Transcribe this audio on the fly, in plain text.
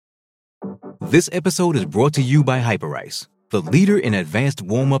This episode is brought to you by Hyperice, the leader in advanced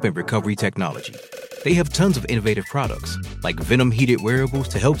warm-up and recovery technology. They have tons of innovative products, like Venom-heated wearables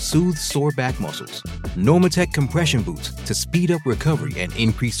to help soothe sore back muscles, Normatec compression boots to speed up recovery and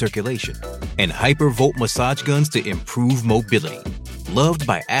increase circulation, and Hypervolt massage guns to improve mobility. Loved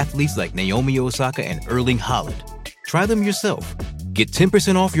by athletes like Naomi Osaka and Erling Haaland. Try them yourself. Get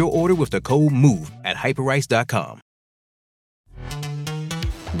 10% off your order with the code MOVE at hyperice.com.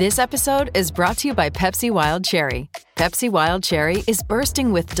 This episode is brought to you by Pepsi Wild Cherry. Pepsi Wild Cherry is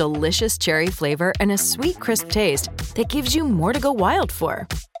bursting with delicious cherry flavor and a sweet, crisp taste that gives you more to go wild for.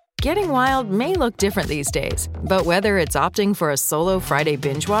 Getting wild may look different these days, but whether it's opting for a solo Friday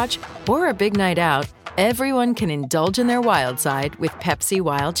binge watch or a big night out, everyone can indulge in their wild side with Pepsi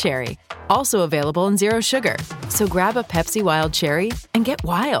Wild Cherry. Also available in Zero Sugar. So grab a Pepsi Wild Cherry and get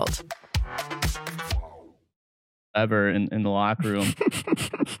wild. Ever in the locker room.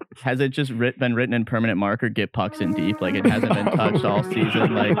 Has it just been written in permanent marker, get pucks in deep? Like it hasn't been touched all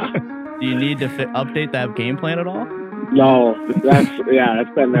season. Like, do you need to update that game plan at all? No, it's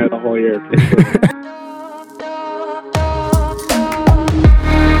been there the whole year. For sure.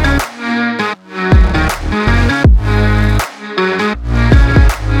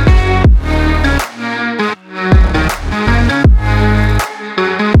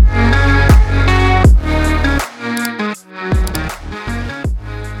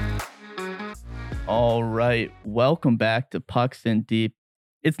 Welcome back to Pucks in Deep.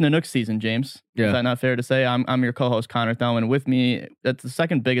 It's Nanook season, James. Yeah. Is that not fair to say? I'm your co-host, Connor Thelman. With me, that's the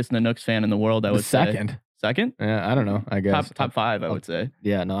second biggest Nanooks fan in the world, I would say. Second? Yeah, I don't know. I guess. Top five, I would say.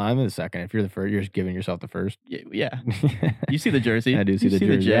 Yeah, no, I'm in the second. If you're the first, you're just giving yourself the first. Yeah. You see the jersey. I do see the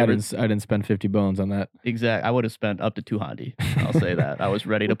jersey. I didn't spend 50 bones on that. Exactly. I would have spent up to 200. I'll say that. I was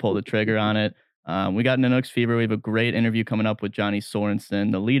ready to pull the trigger on it. We got Nanooks fever. We have a great interview coming up with Johnny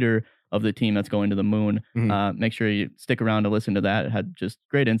Sorensen, the leader of the team that's going to the moon. Mm-hmm. Make sure you stick around to listen to that. It had just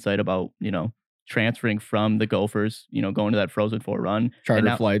great insight about, transferring from the Gophers, going to that Frozen Four run.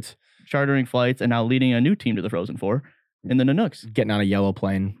 Chartering flights, and now leading a new team to the Frozen Four in the Nanooks. Getting on a yellow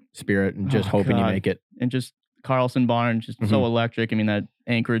plane spirit and just hoping you make it. And just Carlson Barnes, just so electric. I mean, that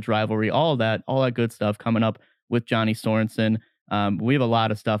Anchorage rivalry, all that good stuff coming up with Johnny Sorensen. We have a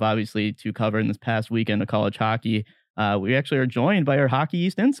lot of stuff, obviously, to cover in this past weekend of college hockey. We actually are joined by our Hockey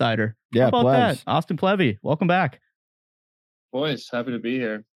East insider. Yeah, how about Plebs. that? Austin Plevy, welcome back. Boys, happy to be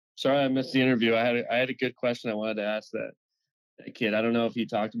here. Sorry I missed the interview. I had a good question I wanted to ask that kid. I don't know if he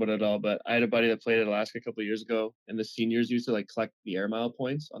talked about it at all, but I had a buddy that played at Alaska a couple of years ago, and the seniors used to collect the air mile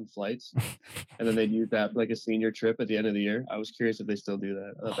points on flights, and then they'd use that for a senior trip at the end of the year. I was curious if they still do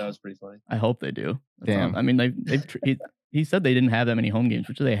that. I thought that was pretty funny. I hope they do. Damn. I mean, he said they didn't have that many home games,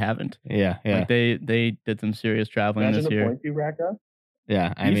 which they haven't. Yeah. They did some serious traveling Imagine this year. the points you rack up.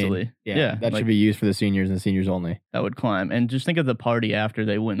 Yeah, Easily. That should be used for the seniors and seniors only. That would climb. And just think of the party after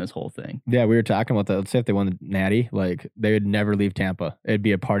they win this whole thing. Yeah, we were talking about that. Let's say if they won the Natty, they would never leave Tampa. It'd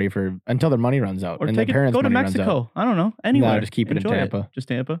be a party until their money runs out. Or and their parents' go to money runs out. Mexico. I don't know. Anywhere. No, just keep it in Tampa. Just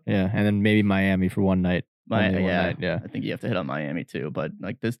Tampa. Yeah, and then maybe Miami for one night. Yeah. Yeah. I think you have to hit on Miami too. But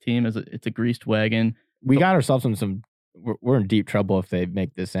this team it's a greased wagon. We got ourselves in some. We're in deep trouble if they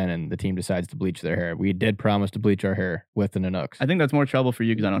make this in and the team decides to bleach their hair. We did promise to bleach our hair with the Nanooks. I think that's more trouble for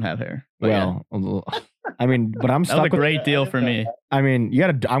you because I don't have hair. But I mean, but I'm stuck. That was a great deal for me. I mean,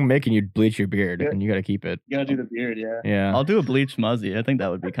 I'm making you bleach your beard, and you got to keep it. You got to do the beard, yeah. Yeah. I'll do a bleach muzzy. I think that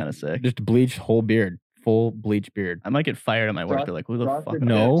would be kind of sick. Just bleach whole beard, full bleach beard. I might get fired at my work. They're like, who the fuck?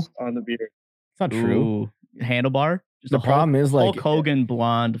 No, on the beard. It's not true. Handlebar. Just the problem is Hulk Hogan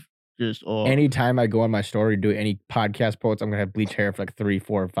blonde. Just anytime I go on my story do any podcast posts, I'm gonna have bleach hair for 3,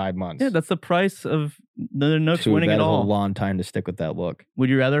 4, or 5 months. Yeah, that's the price of the Nanooks winning it all. That is a long time to stick with that look. Would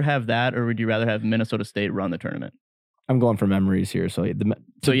you rather have that, or would you rather have Minnesota State run the tournament? I'm going for memories here, so it'd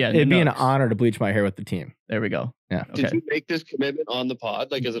be an honor to bleach my hair with the team. There we go. Yeah. Okay. Did you make this commitment on the pod?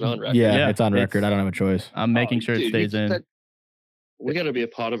 Is it on record? Yeah, it's on record. I don't have a choice. I'm making sure it stays in. We got to be a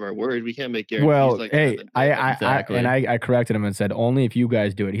part of our word. We can't make guarantees. Well, hey, I corrected him and said only if you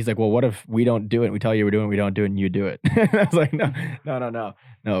guys do it. He's like, well, what if we don't do it? We tell you we're doing it, we don't do it, and you do it. I was like, no.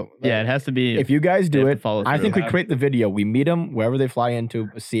 Yeah, it has to be. If you guys do it, I think we create the video. We meet them wherever they fly into,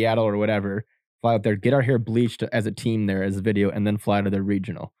 Seattle or whatever. Fly out there, get our hair bleached as a team there as a video, and then fly to their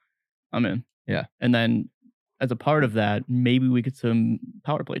regional. I'm in. Yeah, and then as a part of that, maybe we get some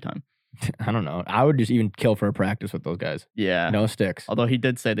power play time. I don't know. I would just even kill for a practice with those guys. Yeah. No sticks. Although he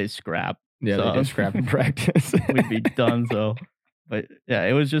did say they scrap. Yeah, so they did scrap in practice. We'd be done, so. But yeah,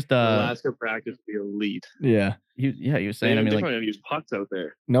 it was just Alaska practice would be elite. Yeah. He was saying, they're probably gonna use pucks out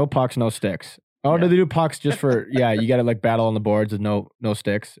there. No pucks, no sticks. Oh, Yeah. do they do pucks just for? Yeah, you got to like battle on the boards with no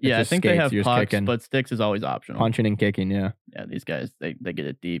sticks. It's Yeah, I just think they skates, have you're just pucks, kicking, but sticks is always optional. punching and kicking. Yeah. Yeah, these guys they get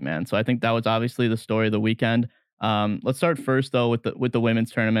it deep, man. So I think that was obviously the story of the weekend. Let's start first though with the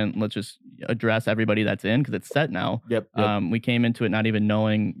women's tournament. Let's just address everybody that's in because it's set now. Yep. We came into it not even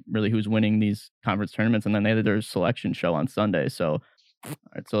knowing really who's winning these conference tournaments, and then they had their selection show on Sunday. So, all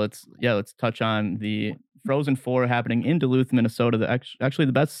right, so let's touch on the Frozen Four happening in Duluth, Minnesota. Actually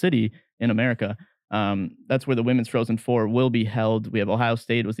the best city in America. That's where the women's Frozen Four will be held. We have Ohio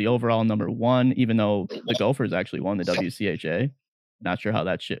State was the overall number 1, even though the Gophers actually won the WCHA. Not sure how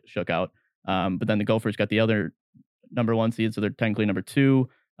that shook out. But then the Gophers got the other number 1 seed, so they're technically number 2.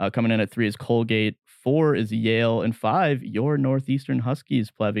 Coming in at 3 is Colgate, 4 is Yale, and 5 your Northeastern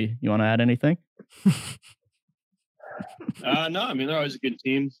Huskies. Plevy, you want to add anything? No, I mean they're always a good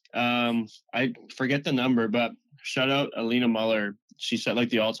team. I forget the number, but shout out Alina Muller. She set like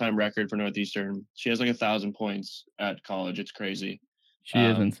the all-time record for Northeastern. She has like 1,000 points at college. It's crazy. She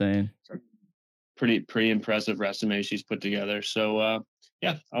is insane. Pretty impressive resume she's put together. So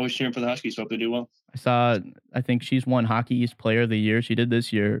yeah, always cheering for the Huskies. Hope they do well. I think she's won Hockey East Player of the Year. She did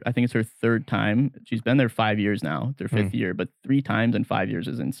this year. I think it's her 3rd time. She's been there 5 years now, their 5th year, but 3 times in 5 years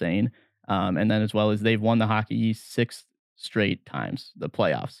is insane. And then as well as they've won the Hockey East 6 straight times, the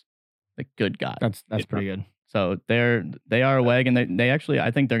playoffs. Like, good God. That's pretty good. So they are a wagon. They actually,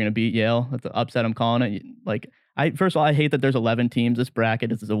 I think they're going to beat Yale. That's the upset I'm calling it. Like, first of all, I hate that there's 11 teams. This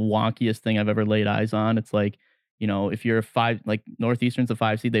bracket is the wonkiest thing I've ever laid eyes on. It's like, you know, if you're a 5, like Northeastern's a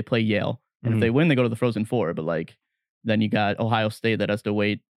 5 seed, they play Yale. And if they win, they go to the Frozen Four. But like, then you got Ohio State that has to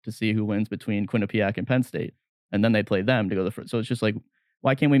wait to see who wins between Quinnipiac and Penn State. And then they play them to go to the So it's just like,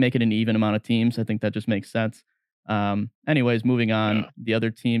 why can't we make it an even amount of teams? I think that just makes sense. Anyways, moving on, Yeah. The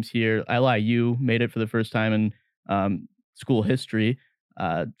other teams here, LIU made it for the first time in school history.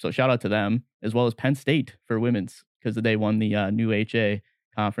 So shout out to them, as well as Penn State for women's, because they won the new HA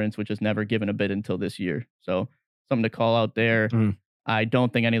conference, which is never given a bid until this year. So something to call out there. I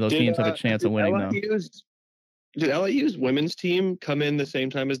don't think any of those teams have a chance of winning, though. Did LIU's women's team come in the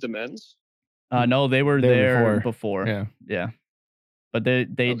same time as the men's? No, they were there before. Yeah. But they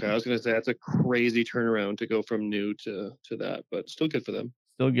Okay, I was going to say that's a crazy turnaround to go from new to that, but still good for them.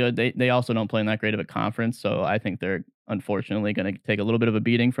 Still good. They also don't play in that great of a conference, so I think they're unfortunately going to take a little bit of a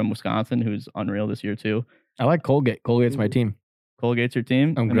beating from Wisconsin, who's unreal this year too. I like Colgate. Colgate's my team. Colgate's your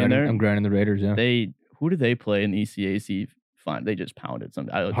team. I'm grinding the Raiders. Yeah. Who did they play in the ECAC? Fine, they just pounded some.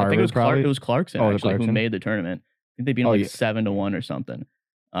 I think Harvard, it was probably? It was Clarkson actually who made the tournament. I think they beat them 7-1 or something.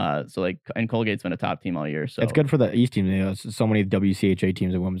 So like, and Colgate's been a top team all year. So it's good for the East team. You know, so many WCHA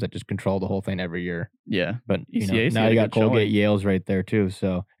teams and women's that just control the whole thing every year. Yeah, but you know, ECAC now had you a got good showing. Colgate, Yale's right there too.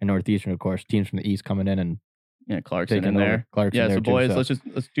 So and Northeastern, of course, teams from the East coming in and Clarkson taking in there. over. Clarkson Yeah, there so too, boys,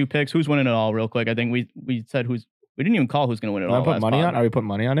 let's do picks. Who's winning it all real quick? I think we said we didn't even call who's going to win it all. Put money on? Are we putting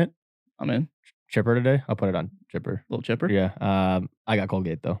money on it? I'm in. Chipper today? I'll put it on Chipper. Little Chipper? Yeah. I got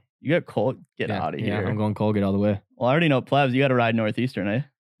Colgate though. You got Colt. Get out of here. Yeah, I'm going Colgate all the way. Well, I already know Plebs. You got to ride Northeastern, eh?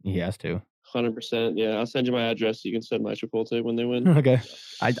 He has to. 100%. Yeah, I'll send you my address so you can send my Chipotle when they win. Okay.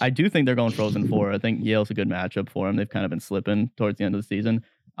 I do think they're going Frozen Four. I think Yale's a good matchup for them. They've kind of been slipping towards the end of the season.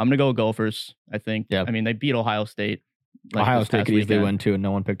 I'm going to go Gophers, I think. Yeah. I mean, they beat Ohio State. Ohio State could easily win too, and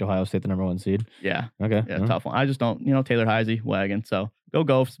no one picked Ohio State the number 1 seed. Yeah. Okay. Yeah, tough one. I just don't, Taylor Heisey, wagon. So go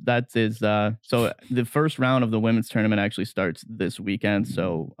Gophs. That is, so the first round of the women's tournament actually starts this weekend.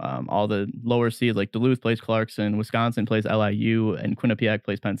 So all the lower seeds, like Duluth plays Clarkson, Wisconsin plays LIU, and Quinnipiac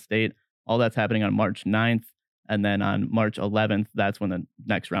plays Penn State. All that's happening on March 9th. And then on March 11th, that's when the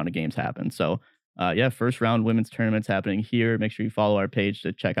next round of games happen. So first round women's tournaments happening here. Make sure you follow our page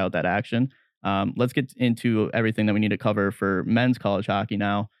to check out that action. Let's get into everything that we need to cover for men's college hockey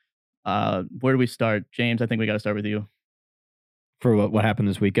now. Where do we start? James, I think we got to start with you. For what happened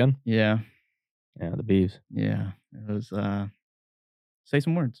this weekend? Yeah. Yeah, the Beavs. Yeah. It was, say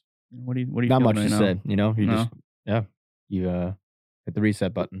some words. What do you Not feel much right to now? say, you know? You No. hit the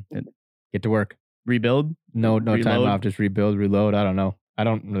reset button. Get to work. Rebuild? No time Reload? off, just rebuild, reload. I don't know. I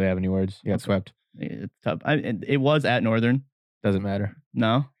don't really have any words. You got swept. It's tough. It was at Northern. Doesn't matter.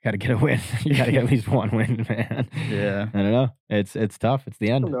 No? Got to get a win. You got to get at least one win, man. Yeah. I don't know. It's tough. It's the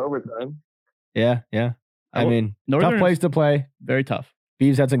end. In overtime. Yeah. I mean, Northern tough place to play. Very tough.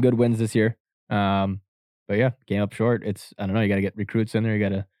 Beavs had some good wins this year. But yeah, game up short. I don't know. You got to get recruits in there. You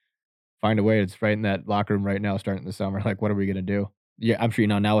got to find a way. It's right in that locker room right now, starting the summer. Like, what are we going to do? Yeah, I'm sure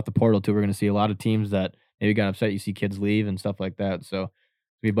now with the portal too, we're going to see a lot of teams that maybe got upset. You see kids leave and stuff like that. So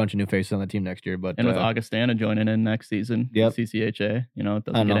be a bunch of new faces on the team next year. But And with Augustana joining in next season, Yep. CCHA, it doesn't I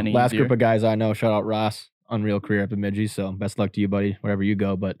don't get know. any Last easier. group of guys I know, shout out Ross, unreal career up in Midgie. So best luck to you, buddy, wherever you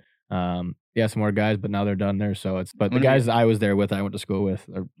go. But Yeah, some more guys, but now they're done there. So but the guys I was there with, I went to school with,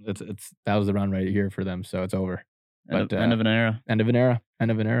 that was the run right here for them. So it's over. End of an era. End of an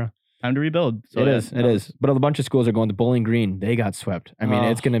era. Time to rebuild. So it is. But a bunch of schools are going to Bowling Green. They got swept. I mean,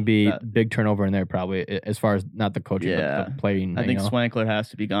 it's going to be big turnover in there probably, as far as not the coaching, but the playing. I think Swankler has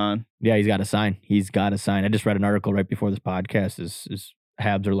to be gone. Yeah, he's got to sign. I just read an article right before this podcast. Is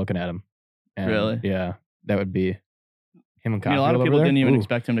Habs are looking at him. And really? Yeah, that would be him and Caulfield. A lot of people didn't even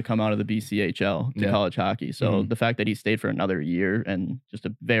expect him to come out of the BCHL to college hockey. So the fact that he stayed for another year and just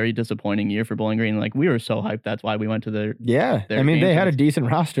a very disappointing year for Bowling Green, like we were so hyped. That's why we went to their I mean, they had a decent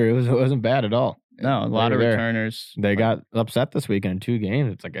roster. It wasn't bad at all. No, a lot of returners. They got upset this weekend in 2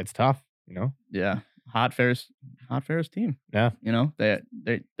 games. It's like it's tough, Yeah, hot Ferris team. Yeah, their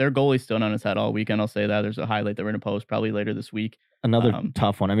goalie stood on his head all weekend. I'll say that. There's a highlight that we're gonna post probably later this week. Another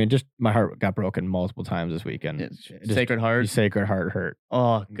tough one. I mean, just my heart got broken multiple times this weekend. Sacred Heart. Sacred Heart hurt.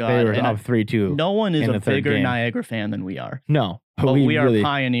 Oh God, they were up 3-2. No one is a bigger Niagara fan than we are. No, but we are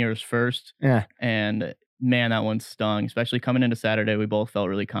pioneers first. Yeah, and man, that one stung. Especially coming into Saturday, we both felt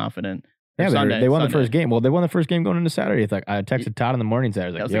really confident. Yeah, they won the first game. Well, they won the first game going into Saturday. It's like I texted Todd in the morning. I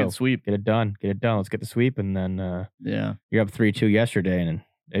was like, "Yo, sweep. Get it done. Let's get the sweep." And then you're up 3-2 yesterday, and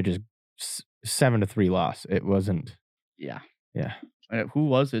it just 7-3 loss. It wasn't. Yeah. Who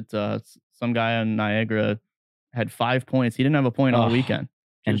was it? Some guy on Niagara had 5 points. He didn't have a point all weekend.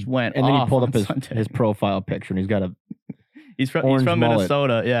 Just went and then off he pulled up his profile picture, and he's got a. He's from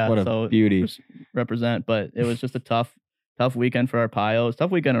Minnesota. Yeah, what a beauty. Represent, but it was just a tough weekend for our Pios.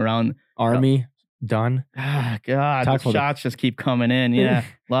 Tough weekend around. Army done. Ah, God, the shots just keep coming in. Yeah,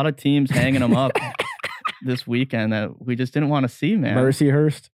 a lot of teams hanging them up this weekend that we just didn't want to see, man.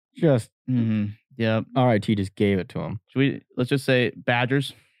 Mercyhurst just. Yeah. RIT just gave it to him. Let's just say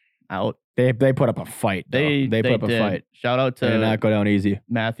Badgers out. They put up a fight. They put up a fight. Shout out to they did not go down easy.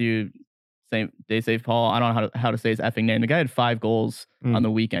 Matthew Save Paul. I don't know how to say his effing name. The guy had 5 goals on the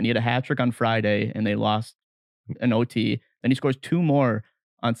weekend. He had a hat trick on Friday and they lost an OT. Then he scores 2 more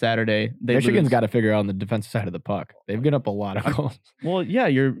on Saturday. Michigan's got to figure out on the defensive side of the puck. They've given up a lot of goals. Well, yeah,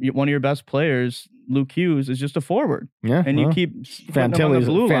 you're one of your best players, Luke Hughes, is just a forward. Yeah, and you keep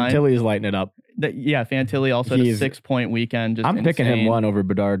Fantilli's lighting it up. Fantilli also had a 6-point weekend. I'm picking him 1 over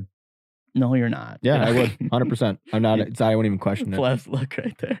Bedard. No, you're not. Yeah, I would 100%. I'm not. I wouldn't even question it. Blessed look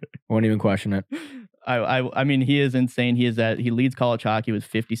right there. I wouldn't even question it. I mean, he is insane. He leads college hockey with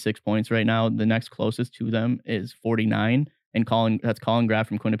 56 points right now. The next closest to them is 49. And that's Colin Graff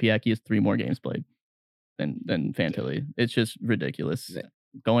from Quinnipiac. He has 3 more games played than Fantilli. It's just ridiculous.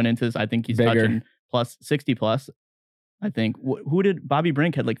 Going into this, I think he's touching 60 plus. I think who did Bobby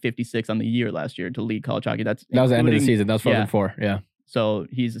Brink had like 56 on the year last year to lead college hockey. That was the end of the season. That was Frozen 4. Yeah. So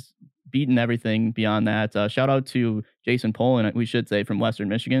he's beaten everything beyond that. Shout out to Jason Poland, we should say, from Western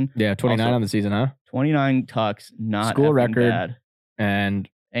Michigan. Yeah, 29 also, on the season, huh? 29 tucks, not school record. Bad.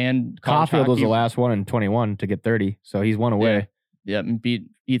 And Caulfield was the last one in 21 to get 30, so he's one away. Yeah, beat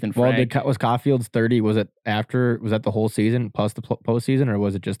Ethan Frank. Well, was Caulfield's 30? Was that the whole season plus the postseason, or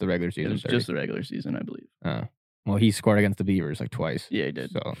was it just the regular season? It was 30? Just the regular season, I believe. Well, he scored against the Beavers like twice. Yeah, he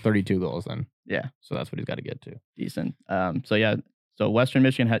did. So 32 goals then. Yeah. So that's what he's got to get to. Decent. So Western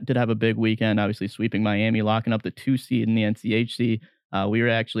Michigan did have a big weekend, obviously sweeping Miami, locking up the 2 seed in the NCHC. We were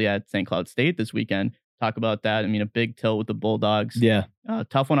actually at St. Cloud State this weekend. Talk about that. I mean, a big tilt with the Bulldogs. Yeah.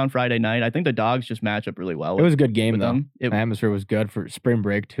 Tough one on Friday night. I think the Dogs just match up really well. It was a good game, though. The atmosphere was good for spring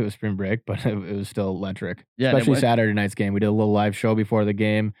break, too. But it was still electric. Yeah, especially Saturday night's game. We did a little live show before the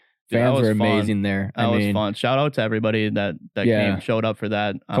game. Fans were amazing there. That was fun. Shout out to everybody that showed up for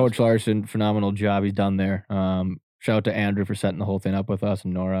that. Coach Larson, phenomenal job he's done there. Shout out to Andrew for setting the whole thing up with us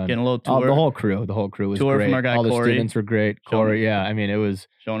and Nora. Getting a little tour. The whole crew was tour great. From our guy all Corey. The students were great. Corey, yeah. I mean, it was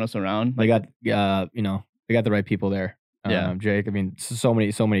showing us around. They got, they got the right people there. Jake. I mean, so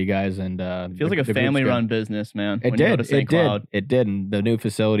many guys, and it feels like a family-run business, man. It did. It did. And the new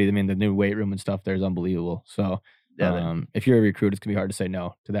facility, I mean, the new weight room and stuff there is unbelievable. So. If you're a recruit, it's gonna be hard to say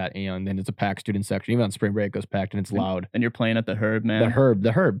no to that. And then it's a packed student section. Even on spring break, it goes packed and it's loud. And you're playing at the Herb, man.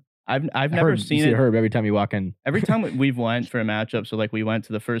 The Herb. I've never seen you see Herb every time you walk in. Every time we've went for a matchup, so like we went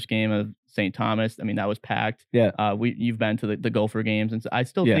to the first game of St. Thomas. I mean, that was packed. Yeah. You've been to the Gopher games, and so I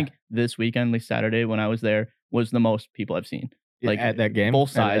still think this weekend, at least Saturday when I was there, was the most people I've seen. Like at that game,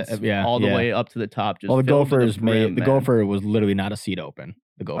 both sides, all the way up to the top. Well, the Gophers the Gopher was literally not a seat open.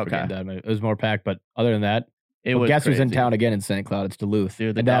 The Gopher game, it was more packed. But other than that, It Well, was guess who's in crazy. town again in St. Cloud? It's Duluth.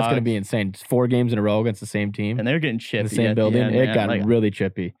 Dude, the and that's going to Dogs. be insane. It's 4 games in a row against the same team And they're getting in chippy the same at building. The end, It man. got Like, really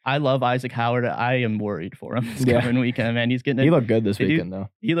chippy. I love Isaac Howard. I am worried for him this Yeah. coming weekend, man. He's getting He it. looked good this Did you- weekend, though.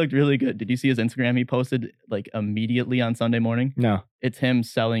 He looked really good. Did you see his Instagram? He posted like immediately on Sunday morning. No. It's him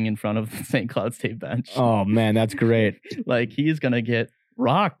selling in front of the St. Cloud State bench. Oh, man, that's great. Like he's gonna get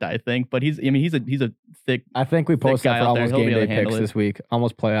rocked, I think. But he's a thick. I think we posted guy that for out there. almost He'll be game able day to handle picks it. this week.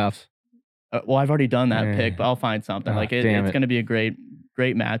 Almost playoffs. Well, I've already done that pick, Eh. but I'll find something. Ah, Like damn it's it. gonna be a great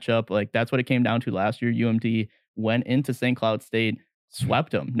matchup. Like that's what it came down to last year. UMD went into St. Cloud State,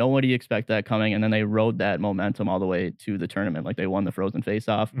 swept them. Nobody expected that coming, and then they rode that momentum all the way to the tournament. Like they won the Frozen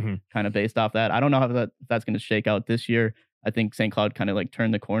Face-Off, Mhm. kind of based off that. I don't know if that's going to shake out this year. I think St. Cloud kind of like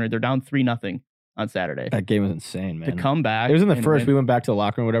turned the corner. They're down 3-0 on Saturday. That game was insane, To man. come back, It was in the and first. win- We went back to the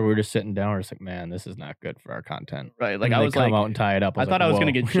locker room, whatever. We were just sitting down. We're just like, man, this is not good for our content. right. Like And I they was come like, out and tie it up. I thought I was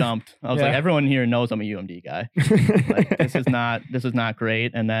going to get jumped. I was like, Yeah. everyone here knows I'm a UMD guy. Like this is not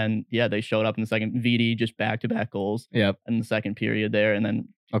great. And then they showed up in the second. VD just back-to-back goals Yep. in the second period there, and then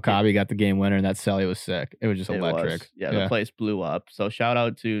Okabe got the game winner, and that Selly was sick. It was just it electric. was- the place blew up. So shout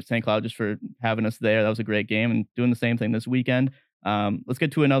out to St. Cloud just for having us there. That was a great game and doing the same thing this weekend. Let's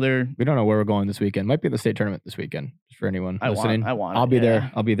get to another. We don't know where we're going this weekend. Might be the state tournament this weekend, just for anyone listening. I want. I'll it, be yeah.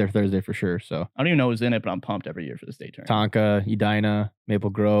 there. I'll be there Thursday for sure. So I don't even know who's in it, but I'm pumped every year for the state tournament. Tonka, Edina,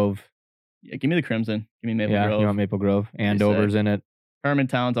 Maple Grove. Yeah, give me the Crimson. Give me Maple Yeah, Grove. you want Maple Grove. Andover's in it.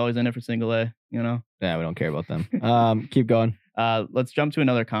 Hermantown's always in it for single A. You know. Yeah, we don't care about them. Keep going. Let's jump to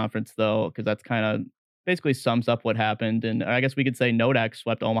another conference though, because that's kind of basically sums up what happened. And I guess we could say Nodak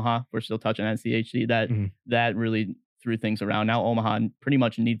swept Omaha. We're still touching NCHC. That really threw things around. Now Omaha pretty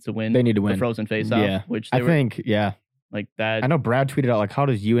much needs to win. They need to the win. Frozen Face-Off. Yeah. Which I they were, think, yeah. like that. I know Brad tweeted out, like, how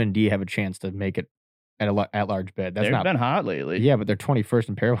does UND have a chance to make it at a at-large bid? That's They've not. been hot lately. Yeah, but they're 21st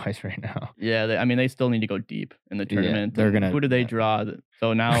in pairwise right now. Yeah, they still need to go deep in the Yeah, tournament. they're And gonna- Who do they yeah. draw?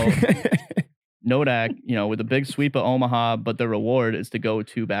 So now Nodak, with a big sweep of Omaha, but the reward is to go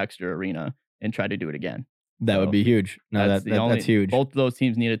to Baxter Arena and try to do it again. That would be huge. No, That's that's huge. Both of those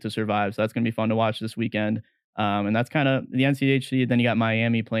teams needed to survive, so that's going to be fun to watch this weekend. And that's kind of the NCHC. Then you got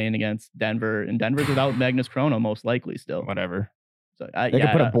Miami playing against Denver, and Denver's without Magnus Chrono most likely still. Whatever. So They could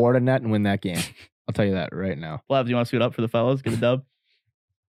put a board in net and win that game. I'll tell you that right now. Plebs, you want to suit up for the fellas? Get a dub.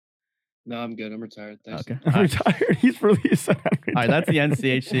 No, I'm good. I'm retired. Thanks. Okay. I'm retired. He's released. All right, that's the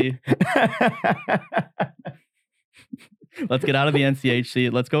NCHC. Let's get out of the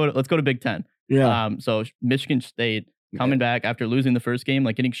NCHC. Let's go to Big Ten. Yeah. So Michigan State coming back after losing the first game,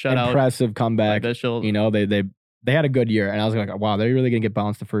 like getting shut out. Impressive comeback. by Bishop. They had a good year, and I was like, wow, they're really gonna get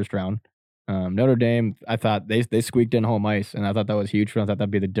bounced the first round. Notre Dame, I thought they squeaked in home ice, and I thought that was huge for them. I thought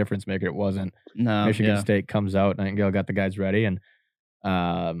that'd be the difference maker. It wasn't. No, Michigan yeah. State comes out, Nightingale got the guys ready, and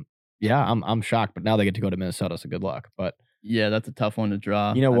I'm shocked. But now they get to go to Minnesota, so good luck. But Yeah, that's a tough one to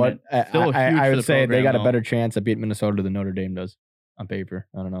draw. you know I what? mean, still huge I for would the say they program, got a though. better chance at beating Minnesota than Notre Dame does on paper.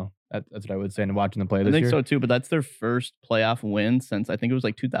 I don't know. That's what I would say. And watching them play I this think year, so too, but that's their first playoff win since I think it was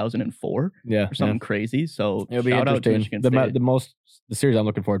like 2004 yeah, or something crazy. So It'll be shout out to interesting. Michigan State. The series I'm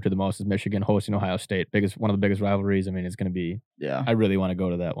looking forward to the most is Michigan hosting Ohio State. One of the biggest rivalries. I mean, it's going to be. Yeah, I really want to go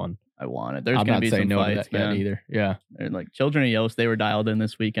to that one. I want it. There's I'm going not to be saying some no to fights, that yet man. either. Yeah, And like Children of Yost, they were dialed in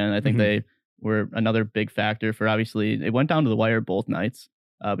this weekend. I think Mhm. they were another big factor for obviously. It went down to the wire both nights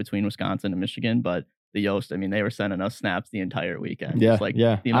between Wisconsin and Michigan, but the Yost, I mean, they were sending us snaps the entire weekend. yeah, Just like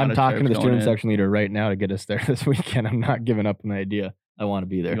yeah. the amount I'm of talking to chirps the going student in. section leader right now to get us there this weekend. I'm not giving up on the idea. I want to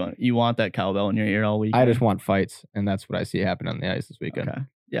be there. You want that cowbell in your ear all weekend? I just want fights, and that's what I see happen on the ice this weekend. Okay.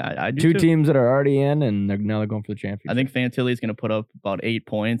 Yeah, I do Two too. teams that are already in, and now they're going for the championship. I think Fantilli is going to put up about 8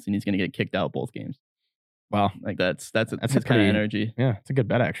 points, and he's going to get kicked out both games. Wow, Like that's That's a his kind of pretty- energy, yeah, it's a good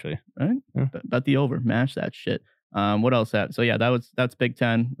bet actually. right? Yeah. Bet the over, mash that shit. What else? So yeah, that's Big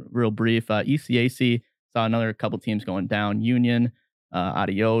Ten. Real brief. ECAC saw another couple teams going down. Union,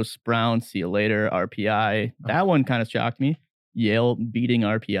 Adios, Brown. See you later. RPI. That one kind of shocked me. Yale beating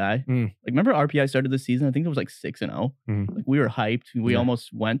RPI. Mm. Like remember RPI started the season? I think it was like 6-0. Mhm. Like we were hyped. We Yeah. almost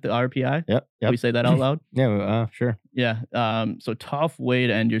went to RPI. Yep. We say that out loud. Yeah. Sure. Yeah. So tough way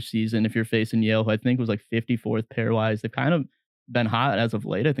to end your season if you're facing Yale, who I think was like 54th pairwise. They've kind of been hot as of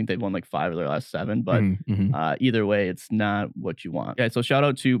late. I think they've won like 5 of their last 7, but either way, it's not what you want. Okay, so shout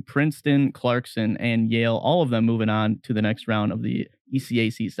out to Princeton, Clarkson, and Yale. All of them moving on to the next round of the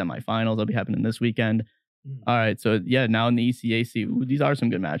ECAC semifinals. That'll be happening this weekend. All right, so yeah, now in the ECAC, these are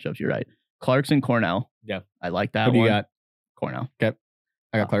some good matchups. You're right. Clarkson, Cornell. Yeah. I like that Who do one. you got? Cornell. I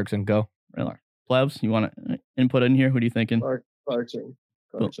got Clarkson. Go. Plebs, you want to input in here? Who are you thinking? Clarkson.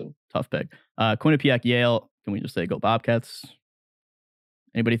 Tough pick. Quinnipiac, Yale. Can we just say go Bobcats?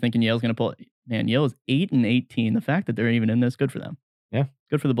 Anybody thinking Yale's going to pull? man, Yale's 8-18. The fact that they're even in this, good for them. Yeah.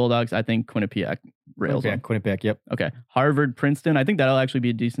 Good for the Bulldogs. I think Quinnipiac rails Yeah, them. Quinnipiac, yep. Okay. Harvard, Princeton. I think that'll actually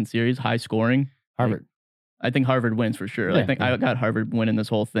be a decent series, high scoring. Harvard. I think Harvard wins for sure. Yeah, I think yeah. I got Harvard winning this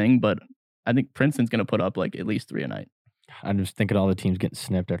whole thing, but I think Princeton's going to put up like at least 3 a night. I'm just thinking all the teams getting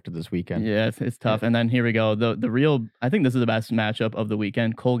snipped after this weekend. Yeah, it's tough. And then here we go. The real, I think this is the best matchup of the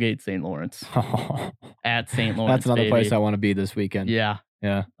weekend. Colgate St. Lawrence at St. Lawrence. That's another baby. place I want to be this weekend. Yeah.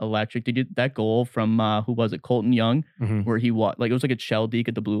 Yeah. Electric. Did you that goal from who was it? Colton Young, Mhm. where he walked like it was like a shell deke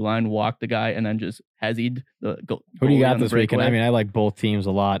at the blue line, walked the guy, and then just hezzied the goal. Who do you got on the this weekend? breakaway. I mean, I like both teams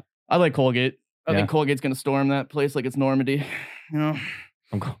a lot. I like Colgate. I Yeah. think Colgate's gonna storm that place like it's Normandy. You know,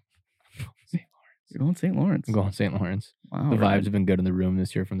 I'm going St. Lawrence. you're going St. Lawrence. I'm going St. Lawrence. Wow, The right. vibes have been good in the room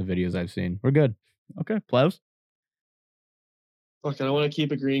this year from the videos I've seen. We're good. Okay, Plevs. Look, I don't want to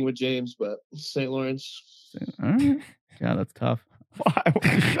keep agreeing with James, but St. Lawrence. All right. Yeah, that's tough.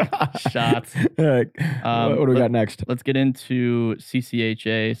 Shots. All right. What do we let- got next? Let's get into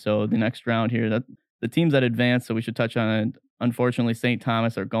CCHA. So the next round here, that the teams that advanced, so we should touch on it. Unfortunately, St.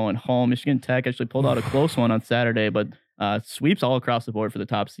 Thomas are going home. Michigan Tech actually pulled out a close one on Saturday, but sweeps all across the board for the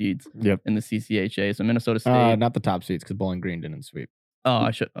top seeds Yep. in the CCHA. So Minnesota State. Not the top seats because Bowling Green didn't sweep. Oh,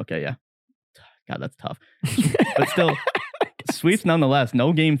 I should. Okay, yeah. God, that's tough. But still, sweeps nonetheless.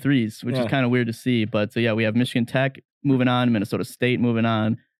 No game threes, which Yeah. is kind of weird to see. But so yeah, we have Michigan Tech moving on, Minnesota State moving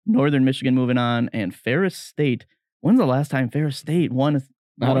on, Northern Michigan moving on, and Ferris State. When's the last time Ferris State won?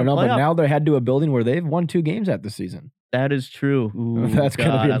 I don't know, but playoff? now they're head to a building where they've won 2 games at the season. That is true. Ooh, That's going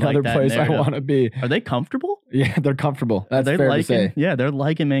to God, be I like another that place I narrative. want to be. Are they comfortable? Yeah, they're comfortable. That's They're fair liking, to say. Yeah, they're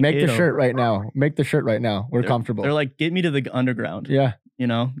liking Mankato. Make the shirt right now. Make the shirt right now. We're They're- comfortable. They're like, get me to the underground. yeah, You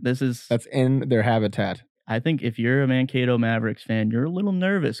know, this is. that's in their habitat. I think if you're a Mankato Mavericks fan, you're a little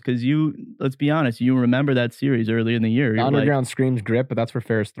nervous because let's be honest, you remember that series earlier in the year. The You're like, underground screams grip, but that's where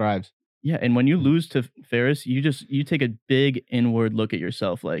Ferris thrives. yeah, and when you lose to Ferris, you take a big inward look at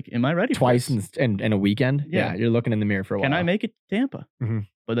yourself. Like, am I ready? Twice for this? in a weekend. Yeah. Yeah, you're looking in the mirror for a while. Can I make it to Tampa? Mhm.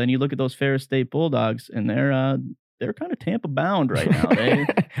 But then you look at those Ferris State Bulldogs, and they're kind of Tampa bound right now.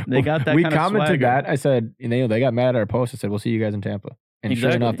 They got that We kind of commented swagger. that. I said, they got mad at our post. I said, we'll see you guys in Tampa. And sure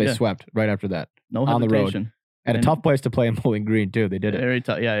Exactly, enough, they yeah. swept right after that. No on the road. hesitation. At a And- tough place to play in Bowling Green, too. They did it. Very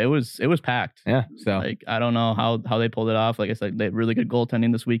tough. Yeah, it was packed. Yeah. So Like, I don't know how they pulled it off. Like I said, they had really good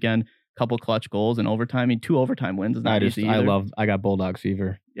goaltending this weekend. Couple clutch goals in overtime. I mean, 2 overtime wins is not easy either. I got Bulldogs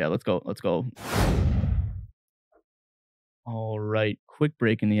fever. Yeah, let's go. All right. Quick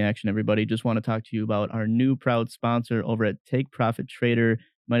break in the action, everybody. Just want to talk to you about our new proud sponsor over at Take Profit Trader. You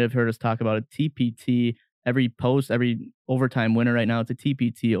might have heard us talk about it. TPT. Every post, every overtime winner right now, it's a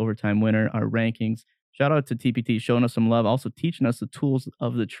TPT overtime winner, our rankings. Shout out to TPT showing us some love, also teaching us the tools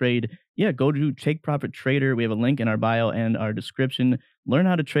of the trade. Yeah, go to Take Profit Trader. We have a link in our bio and our description. Learn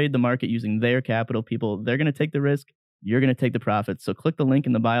how to trade the market using their capital, people. They're going to take the risk. You're going to take the profits. So click the link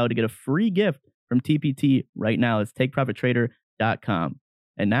in the bio to get a free gift from TPT right now. It's takeprofittrader.com.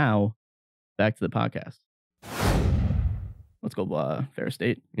 And now, back to the podcast. Let's go Ferris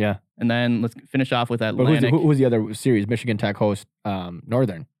State. Yeah. And then let's finish off with But Atlantic. who's the other series? Michigan Tech host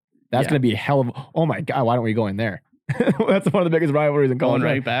Northern. That's Yeah. going to be a hell of. Oh my God! Why don't we go in there? That's one of the biggest rivalries in college.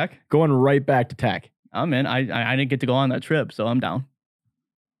 Going right back. Going right back to Tech. I'm in. I didn't get to go on that trip, so I'm down.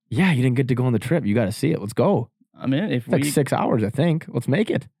 Yeah, you didn't get to go on the trip. You got to see it. Let's go. I'm in. If It's like we 6 hours, I think. Let's make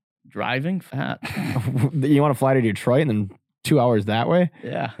it. driving fat. You want to fly to Detroit and then 2 hours that way?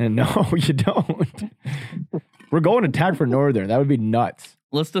 Yeah. And no, you don't. We're going to Tech for Northern. That would be nuts.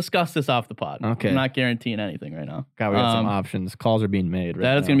 Let's discuss this off the pod. Okay. I'm not guaranteeing anything right now. God, we got some options. Calls are being made. Right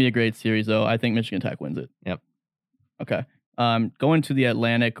That is now. going to be a great series, though. I think Michigan Tech wins it. Yep. Okay. Going to the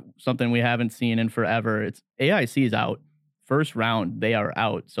Atlantic, something we haven't seen in forever. It's AIC is out. First round, they are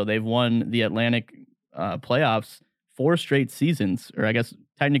out. So they've won the Atlantic playoffs 4 straight seasons, or I guess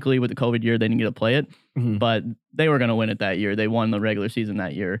technically with the COVID year, they didn't get to play it, Mhm. but they were going to win it that year. They won the regular season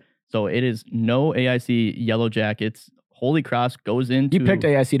that year. So it is no AIC Yellow Jackets. Holy Cross goes into. You picked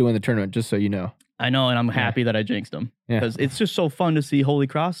AIC to win the tournament, just so you know. I know, and I'm happy that I jinxed them Yeah. because it's just so fun to see Holy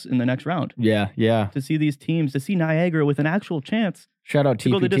Cross in the next round. Yeah, yeah. To see these teams, to see Niagara with an actual chance. Shout out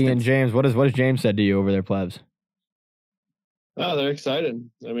To go the TPT and distance. James. What has James said to you over there, plebs? Oh, they're excited.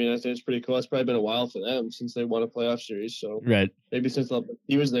 I mean, I think it's pretty cool. It's probably been a while for them since they won a playoff series. So Right. maybe since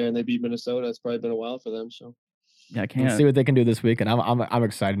he was there and they beat Minnesota, it's probably been a while for them. So Yeah, I Let's can't. see what they can do this week, and I'm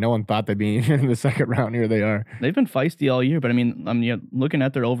excited. No one thought they'd be in the second round. Here they are. They've been feisty all year, but I mean, looking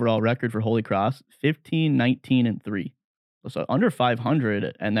at their overall record for Holy Cross, 15, 19, and 3. So under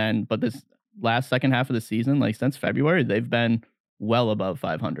 500. And then, but this last second half of the season, like since February, they've been well above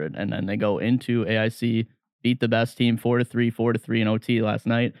 500. And then they go into AIC, beat the best team 4-3, 4-3 in OT last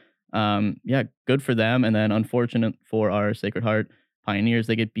night. Yeah, good for them. And then unfortunate for our Sacred Heart Pioneers,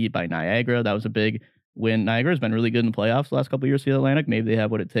 they get beat by Niagara. That was a big win. Niagara's been really good in the playoffs the last couple of years for the Atlantic. Maybe they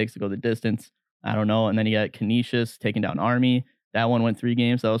have what it takes to go the distance. I don't know. And then you got Canisius taking down Army. That one went 3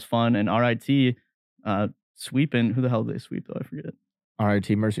 games. That was fun. And RIT sweeping. Who the hell did they sweep, though? I forget. RIT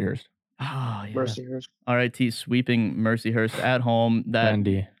Mercyhurst. Oh, yeah. Mercyhurst. RIT sweeping Mercyhurst at home. That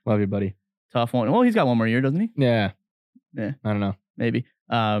Andy, love you, buddy. tough one. Well, he's got one more year, doesn't he? Yeah. Yeah. I don't know. Maybe.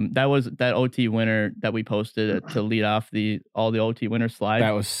 That was that OT winner that we posted to lead off all the OT winner slides.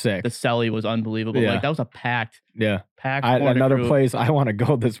 That was sick. The celly was unbelievable. Yeah. Like that was a packed Another corner crew. place I want to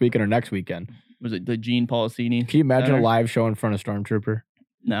go this weekend or next weekend. Was it the Gene Policini? Can you imagine Center? a live show in front of Stormtrooper?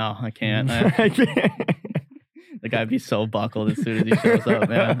 No, I can't. The guy'd be so buckled as soon as he shows up,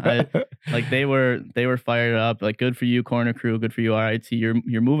 man. They were fired up. Like, good for you, corner crew. Good for you, RIT.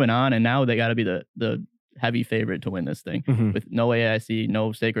 You're moving on, and now they got to be the heavy favorite to win this thing. Mhm. With no AIC,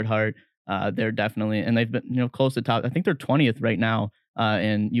 no Sacred Heart. They're definitely, and they've been close to top. I think they're 20th right now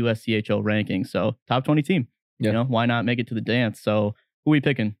in USCHO rankings. So top 20 team. Yeah. Why not make it to the dance? So who are we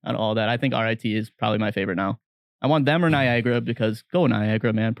picking out of all that? I think RIT is probably my favorite now. I want them or Niagara because go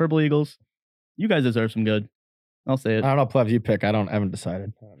Niagara, man. Purple Eagles, you guys deserve some good. I'll say it. I don't know, Plebs, you pick. I haven't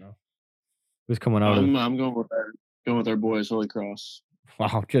decided. I don't know. Who's coming out I'm of... going with our boys, Holy Cross.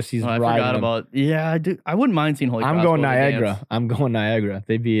 Wow, just I riding forgot them. about. Yeah, I do. I wouldn't mind seeing Holy Cross. I'm going go to the Niagara. dance. I'm going Niagara.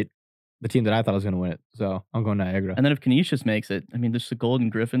 They beat the team that I thought was going to win it. So I'm going Niagara. And then if Canisius makes it, I mean, there's the Golden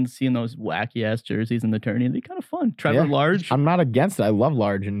Griffins, seeing those wacky ass jerseys in the tourney, it'd be kind of fun. Trevor Large. I'm not against it. I love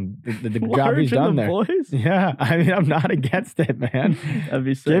Large and the job Large he's and done the there. boys? Yeah, I mean, I'm not against it, man. That'd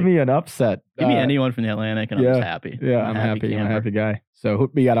be sick. Give me an upset. Give me anyone from the Atlantic, and I'm just happy. Yeah, I'm happy. I'm a camper. happy guy. So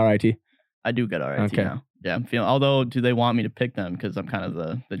who we got RIT? I do get RIT Okay. now. Yeah, I'm feeling. Although, do they want me to pick them? Because I'm kind of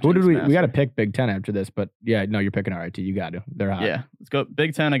the. Who did jinx we master. got to pick Big Ten after this? But yeah, no, you're picking RIT. You got to. They're hot. Yeah, let's go.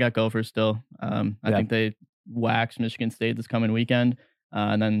 Big Ten. I got Gophers still. I think they wax Michigan State this coming weekend,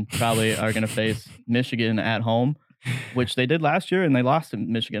 and then probably are going to face Michigan at home, which they did last year, and they lost to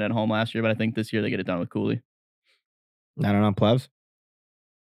Michigan at home last year. But I think this year they get it done with Cooley. I don't know, Plebs.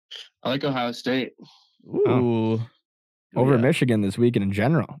 I like Ohio State. Ooh. Over Yeah. Michigan this weekend in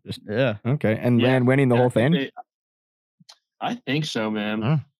general. Just Yeah. okay, and Yeah. winning the Yeah, whole thing. I think so, man.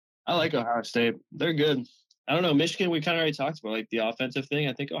 Huh. I like Ohio State. They're good. I don't know. Michigan, we kind of already talked about, like the offensive thing.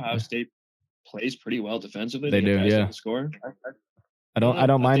 I think Ohio State plays pretty well defensively. They do, get guys yeah. that can score. I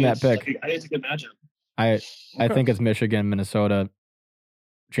don't mind that pick. I think it's a good matchup. I think it's Michigan, Minnesota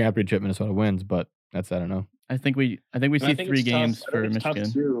championship. Minnesota wins, but I don't know. I think we And see I think 3 it's tough. games I for think it's tough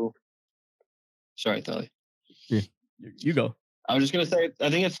Michigan. too. Sorry, Thali. You go. I was just gonna say, I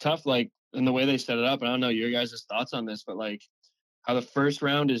think it's tough, like in the way they set it up. And I don't know your guys' thoughts on this, but like how the first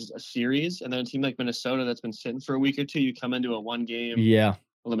round is a series, and then a team like Minnesota that's been sitting for a week or two, you come into a 1-game Yeah,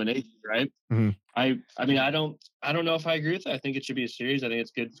 elimination, right? Mhm. I mean, I don't know if I agree with that. I think it should be a series. I think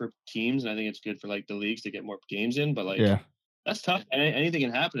it's good for teams, and I think it's good for like the leagues to get more games in. But like, yeah. that's tough. Anything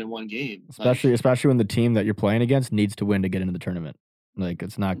can happen in one game. Especially when the team that you're playing against needs to win to get into the tournament. Like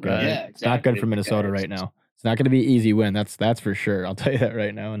it's not good. Right. Yeah, It's not good exactly. for Minnesota Yeah, right it's- now. It's not going to be an easy win. That's for sure. I'll tell you that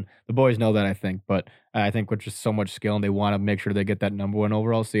right now. And the boys know that, I think. But I think with just so much skill, and they want to make sure they get that number 1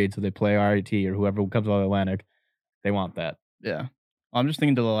 overall seed, so they play RIT or whoever comes out of Atlantic. They want that. Yeah. I'm just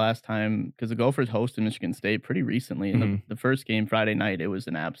thinking to the last time, because the Gophers hosted Michigan State pretty recently. And the first game, Friday night, it was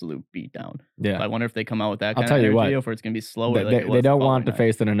an absolute beatdown. Yeah. So I wonder if they come out with that I'll kind tell of you energy, what, or if it's going to be slower. like it was They the don't following want to night.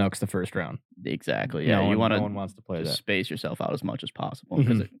 face the Canucks the first round. Exactly. Yeah. No You want no to one wants to play just that. space yourself out as much as possible.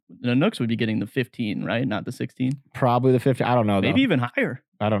 Because the Nooks would be getting the 15, right? Not the 16. Probably the 50. I don't know. Maybe even higher.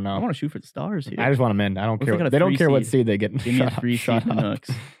 I don't know. I want to shoot for the stars here. I just want them in. I don't Let's care. look at a They don't 3 care what seed. seed they get. Give me a Shut up, 3 shut seed in the up.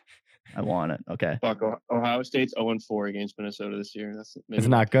 Nooks. I want it. Okay. Fuck, Ohio State's 0-4 against Minnesota this year. That's maybe It's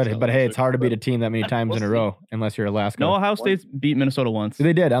not good, but hey, it's hard to beat a it. team that many times in a row, unless you're Alaska. No, Ohio State's beat Minnesota once.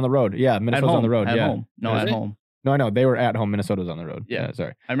 They did on the road. Yeah, At Minnesota's home. on the road. At Yeah. home. No, Is at it? home. No, I know they were at home. Minnesota's on the road. Yeah.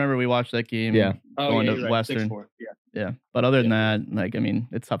 Sorry. I remember we watched that game. Yeah. Going to you're right. Western. 6-4. Yeah. Yeah. But other than that, like, I mean,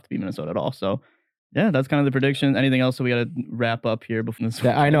 it's tough to beat Minnesota at all. So, yeah, that's kind of the prediction. Anything else that we got to wrap up here before this?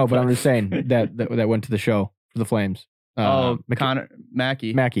 I know, but I'm just saying that went to the show for the Flames. Connor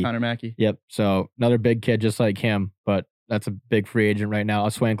Mackey. Mackey. Connor Mackey. Yep. So another big kid just like him, but that's a big free agent right now.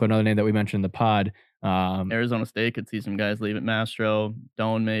 Swankler, another name that we mentioned in the pod. Arizona State could see some guys leave it. Mastro,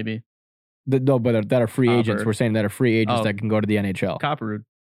 Doan, maybe. But that are free agents. Copper. We're saying that are free agents Oh. that can go to the NHL. Copperwood.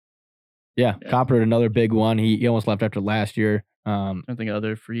 Yeah. Yeah. Copper, another big one. He almost left after last year. I think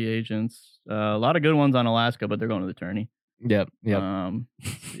other free agents. A lot of good ones on Alaska, but they're going to the tourney. Yep. Let's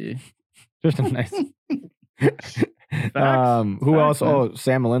see. Just a nice. Facts. Who Facts, else? man. Oh,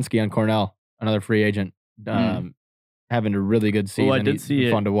 Sam Malinsky on Cornell, another free agent. having a really good season. Oh, I did He's see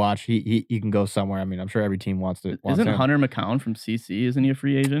it. fun to watch. He can go somewhere. I mean, I'm sure every team wants Isn't him. Hunter McCown from CC? Isn't he a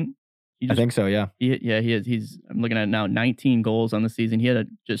free agent? I think so. Yeah. He is. He's. I'm looking at it now. 19 goals on the season. He had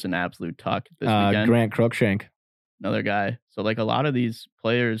just an absolute tuck this weekend. Grant Cruikshank. Another guy. So like a lot of these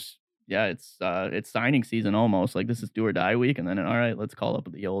players, yeah, it's signing season almost. Like this is do or die week, and then all right, let's call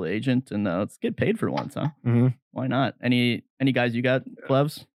up the old agent and let's get paid for once, huh? Mm-hmm. Why not? Any guys you got,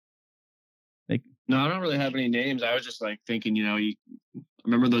 Plevs? No, I don't really have any names. I was just like thinking, you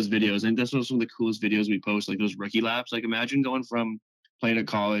remember those videos, and this was one of the coolest videos we post, like those rookie laps. Like imagine going from playing at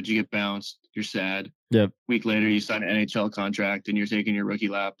college, you get bounced, you're sad. Yep. Week later, you sign an NHL contract, and you're taking your rookie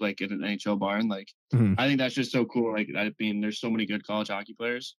lap like at an NHL barn. Like I think that's just so cool. Like I mean, there's so many good college hockey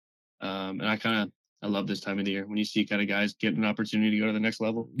players, and I love this time of the year when you see kind of guys get an opportunity to go to the next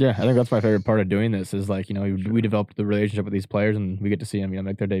level. Yeah, I think that's my favorite part of doing this is like, we developed the relationship with these players and we get to see them,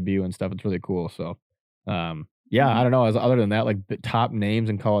 make their debut and stuff. It's really cool. So, I don't know. Other than that, like the top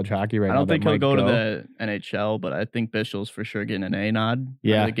names in college hockey right now. I don't think he'll go to the NHL, but I think Bischel's for sure getting an A nod.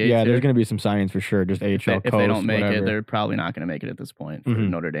 Yeah, there's going to be some signings for sure. Just AHL if they don't make it, they're probably not going to make it at this point for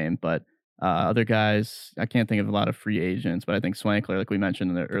Notre Dame. But other guys, I can't think of a lot of free agents, but I think Swankler, like we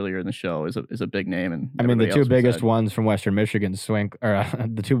mentioned earlier in the show, is a big name. And I mean, the two biggest ones from Western Michigan,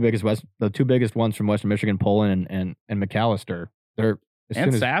 the two biggest ones from Western Michigan, Poland and McAllister.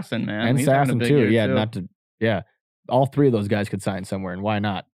 Sasson, man, and Sasson too. Yeah, all three of those guys could sign somewhere, and why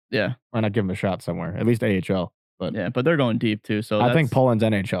not? Yeah, why not give them a shot somewhere? At least AHL. But they're going deep too. So I think Poland's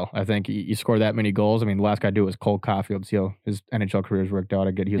NHL. I think you score that many goals. I mean, the last guy to do it was Cole Caulfield. See how his NHL career's worked out.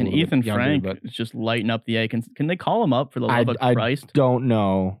 I get and Ethan Frank is just lighting up the A. Can they call him up for the love of Christ? I don't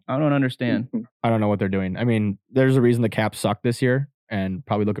know. I don't understand. I don't know what they're doing. I mean, there's a reason the Caps suck this year, and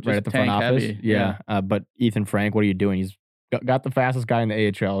probably look right at the front office. Heavy. Yeah. But Ethan Frank, what are you doing? He's got the fastest guy in the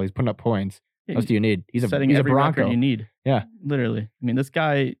AHL. He's putting up points. What else do you need? He's a Bronco. You need. Yeah, literally. I mean, this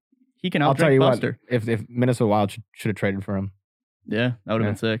guy. He can I'll tell you Buster. What, if Minnesota Wild should have traded for him. Yeah, that would have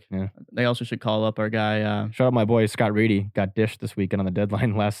been sick. Yeah. They also should call up our guy. Shout out my boy Scott Reedy. Got dished this weekend on the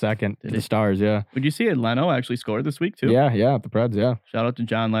deadline last second to the Stars, yeah. Would you see it? Leno actually scored this week too? Yeah, the Preds, yeah. Shout out to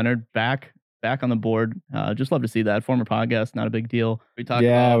John Leonard. Back on the board. Just love to see that. Former podcast, not a big deal. We talked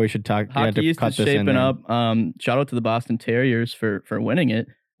about we should talk. Hockey East is shaping up. Shout out to the Boston Terriers for winning it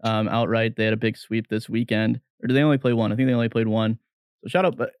outright. They had a big sweep this weekend. Or did they only play one? I think they only played one. So shout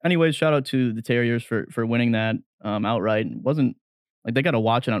out to the Terriers for winning that outright. It wasn't like they got to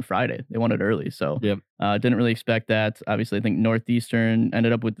watch it on Friday. They won it early. So didn't really expect that. Obviously, I think Northeastern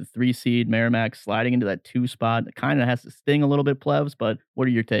ended up with the 3 seed, Merrimack sliding into that 2 spot. It kind of has to sting a little bit, Plevs, but what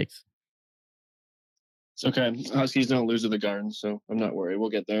are your takes? It's okay. Huskies don't lose to the Garden, so I'm not worried.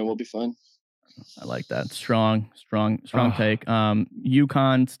 We'll get there and we'll be fine. I like that. Strong take.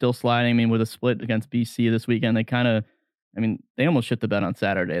 UConn still sliding. I mean, with a split against BC this weekend, they almost shit the bed on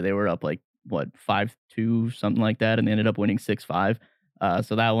Saturday. They were up 5-2, something like that, and they ended up winning 6-5.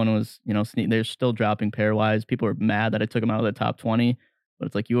 So that one was, they're still dropping pairwise. People are mad that I took them out of the top 20, but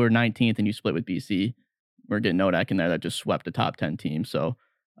it's like you were 19th and you split with BC. We're getting Nodak in there that just swept a top 10 team. So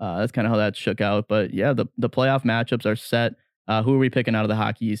that's kind of how that shook out. But yeah, the playoff matchups are set. Who are we picking out of the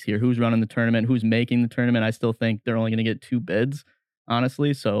Hockey East here? Who's running the tournament? Who's making the tournament? I still think they're only going to get 2 bids,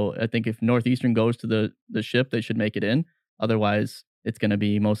 honestly. So I think if Northeastern goes to the ship, they should make it in. Otherwise, it's going to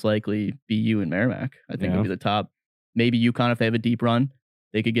be most likely BU and Merrimack. I think would be the top. Maybe UConn, if they have a deep run,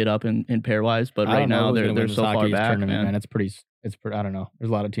 they could get up in pairwise. But right now, they're so far back, man. It's pretty. I don't know. There's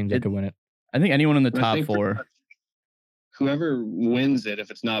a lot of teams that could win it. I think anyone in the top 4. Whoever wins it,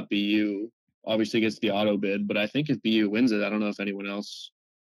 if it's not BU, obviously gets the auto bid. But I think if BU wins it, I don't know if anyone else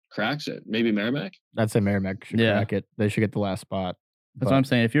cracks it. Maybe Merrimack? I'd say Merrimack should crack it. They should get the last spot. That's what I'm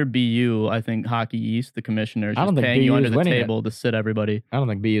saying. If you're BU, I think Hockey East, the commissioner, is just paying you under the table to sit everybody. I don't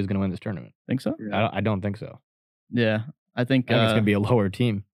think BU is going to win this tournament. Think so? Yeah. I don't think so. Yeah, I think it's going to be a lower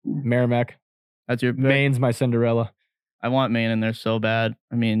team. Merrimack. That's your pick? Maine's my Cinderella. I want Maine in there so bad.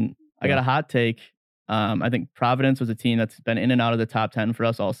 I mean, I got a hot take. I think Providence was a team that's been in and out of the top 10 for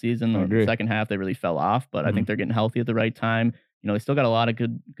us all season. The second half, they really fell off, but I think they're getting healthy at the right time. They still got a lot of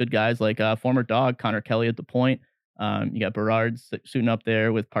good guys like former Dog, Connor Kelly at the point. You got Berard suiting up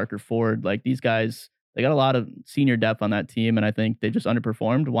there with Parker Ford. Like these guys, they got a lot of senior depth on that team, and I think they just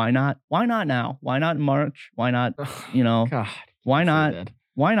underperformed. Why not? Why not now? Why not in March? Why not? God, why not?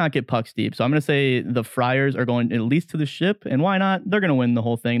 Why not get pucks deep? So I'm going to say the Friars are going at least to the ship, and why not? They're going to win the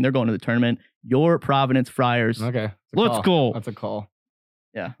whole thing. They're going to the tournament. Your Providence Friars. Okay, let's go. That's a call.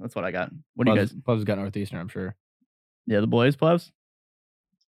 Yeah, that's what I got. What do you guys? Plevs got Northeastern, I'm sure. Yeah, the boys, Plevs.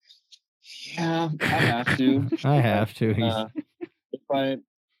 Yeah, I have to. I have to.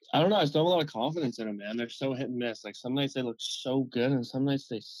 I don't know. I still have a lot of confidence in them, man. They're so hit and miss. Like some nights they look so good, and some nights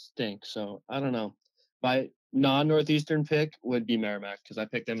they stink. So I don't know. My non-Northeastern pick would be Merrimack because I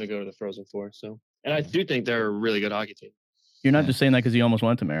picked them to go to the Frozen Four. So, and I do think they're a really good hockey team. You're not just saying that because you almost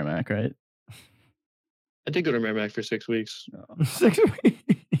went to Merrimack, right? I did go to Merrimack for 6 weeks. No. 6 weeks.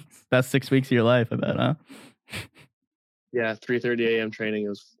 That's 6 weeks of your life, I bet, huh? Yeah, 3:30 a.m. training.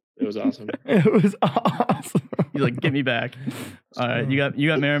 It was awesome. It was awesome. He's like, get me back. All right, you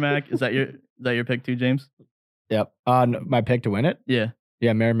got Merrimack. Is that your pick too, James? Yep. My pick to win it? Yeah.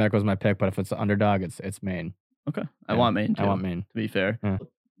 Yeah, Merrimack was my pick, but if it's the underdog, it's Maine. Okay. I Yeah, want Maine too. I want Maine. To be fair. Yeah.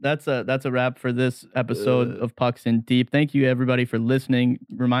 That's a wrap for this episode of Pucks in Deep. Thank you everybody for listening.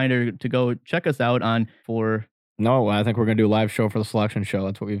 Reminder to go check us out on for No, I think we're gonna do a live show for the selection show.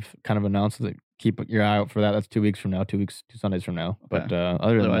 That's what we've kind of announced. Keep your eye out for that. That's 2 weeks from now. 2 Sundays from now. Okay. But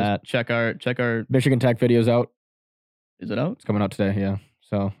other than that, check our Michigan Tech video's out. Is it out? It's coming out today. Yeah.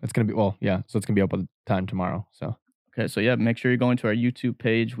 So it's gonna be so it's gonna be up by the time tomorrow. So. Okay, so yeah, make sure you're going to our YouTube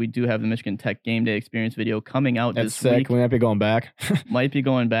page. We do have the Michigan Tech Game Day Experience video coming out That's this sick. week. We might be going back. Might be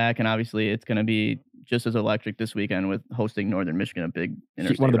going back, and obviously it's going to be just as electric this weekend with hosting Northern Michigan, a big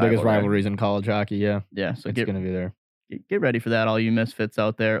interstate One of the biggest rival there. rivalries in college hockey. Yeah. Yeah, so It's get gonna be there. ready for that, all you misfits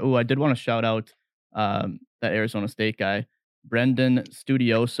out there. Oh, I did want to shout out that Arizona State guy, Brendan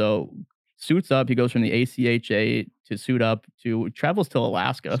Studioso. Suits up. He goes from the ACHA to suit up to travels to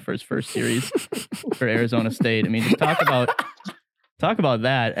Alaska for his first series for Arizona State. I mean, just talk about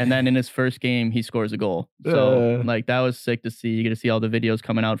that. And then in his first game, he scores a goal. So like that was sick to see. You get to see all the videos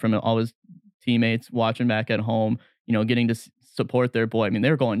coming out from all his teammates watching back at home, getting to support their boy. I mean,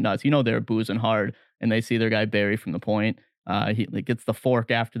 they're going nuts. They're boozing hard and they see their guy Barry from the point. He gets the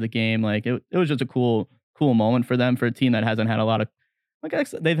fork after the game. Like it was just a cool moment for them, for a team that hasn't had a lot of,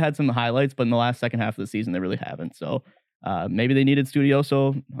 they've had some highlights, but in the last second half of the season, they really haven't. So maybe they needed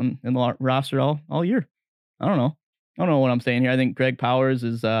Studioso in the roster all year. I don't know what I'm saying here. I think Greg Powers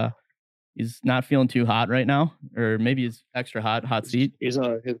is he's not feeling too hot right now, or maybe he's extra hot seat. He's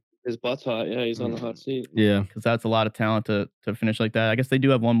on his butt's hot. Yeah, he's on the hot seat. Yeah, because that's a lot of talent to finish like that. I guess they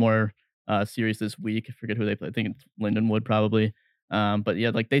do have one more series this week. I forget who they play. I think it's Lindenwood probably. But yeah,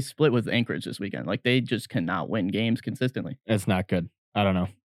 like they split with Anchorage this weekend. Like they just cannot win games consistently. It's not good. I don't know.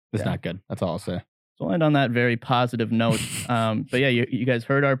 It's not good. That's all I'll say. So I'll end on that very positive note. But yeah, you guys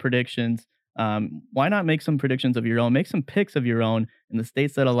heard our predictions. Why not make some predictions of your own? Make some picks of your own in the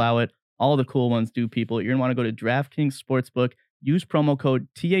states that allow it. All the cool ones do, people. You're going to want to go to DraftKings Sportsbook. Use promo code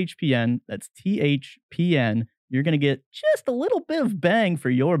THPN. That's THPN. You're going to get just a little bit of bang for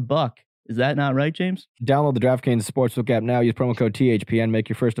your buck. Is that not right, James? Download the DraftKings Sportsbook app now. Use promo code THPN. Make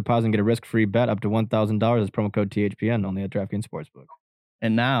your first deposit and get a risk-free bet up to $1,000. That's promo code THPN only at DraftKings Sportsbook.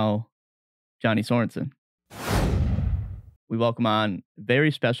 And now, Johnny Sorensen. We welcome on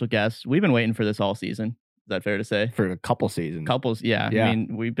very special guests. We've been waiting for this all season. Is that fair to say? For a couple seasons. Yeah. I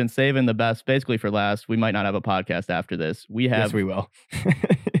mean, we've been saving the best basically for last. We might not have a podcast after this. Yes, we will.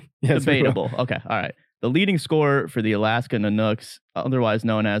 Debatable. We will. Okay. All right. The leading scorer for the Alaska Nanooks, otherwise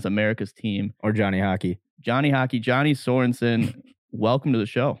known as America's Team. Or Johnny Hockey. Johnny Sorensen. Welcome to the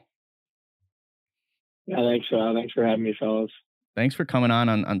show. Yeah, thanks for having me, fellas. Thanks for coming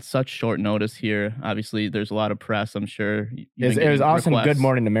on such short notice here. Obviously, there's a lot of press, I'm sure. It was awesome. Good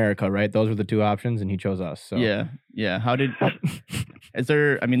Morning America, right? Those were the two options, and he chose us. So. Yeah.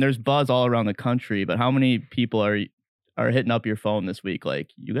 There's buzz all around the country, but how many people are hitting up your phone this week?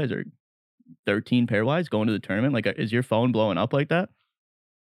 Like, you guys are 13 pairwise going to the tournament. Like, is your phone blowing up like that?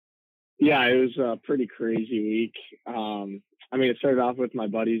 Yeah, it was a pretty crazy week. It started off with my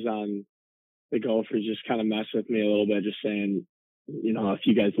buddies on the Gophers just kind of mess with me a little bit, just saying, if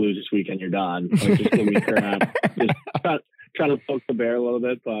you guys lose this weekend, you're done. Like, just give me crap. Just trying to poke the bear a little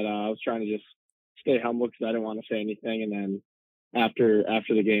bit, but I was trying to just stay humble because I didn't want to say anything. And then after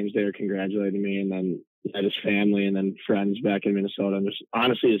the games, they were congratulating me, and then just family and then friends back in Minnesota. And just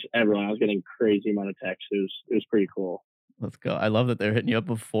honestly, just everyone. I was getting crazy amount of texts. It was pretty cool. Let's go. I love that they're hitting you up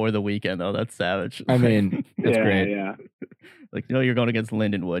before the weekend, though. That's savage. I mean, it's great. Yeah. Like, you're going against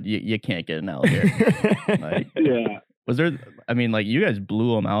Lindenwood. You can't get an L here. Yeah. Was there, you guys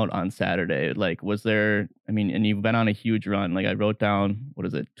blew them out on Saturday. Like, was there, and you've been on a huge run. Like, I wrote down,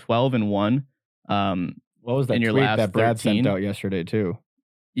 12-1. What was that in your tweet last that Brad 13? sent out yesterday, too?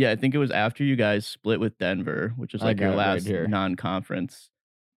 Yeah, I think it was after you guys split with Denver, which was like your last non-conference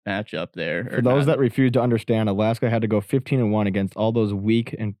matchup there. For those that refuse to understand, Alaska had to go 15-1 against all those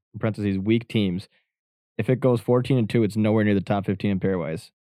weak, in parentheses, weak teams. If it goes 14-2, it's nowhere near the top 15 in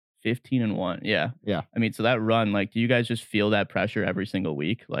pairwise. 15-1, yeah. So that run, do you guys just feel that pressure every single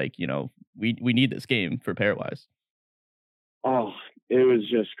week? Like, we need this game for pairwise. Oh, it was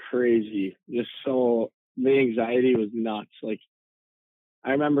just crazy. Just so the anxiety was nuts. Like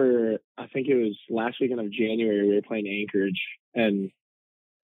I remember, I think it was last weekend of January, we were playing Anchorage and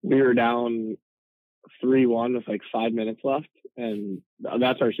we were down 3-1 with like 5 minutes left. And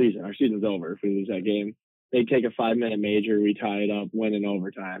that's our season. Our season's over if we lose that game. They take a 5-minute major, we tie it up, win in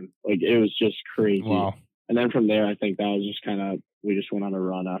overtime. Like it was just crazy. Wow. And then from there, I think that was just kind of, we just went on a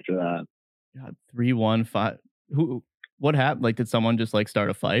run after that. God, 3-1, 5. What happened? Like, did someone just like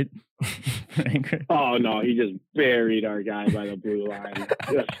start a fight? Oh no, he just buried our guy by the blue line.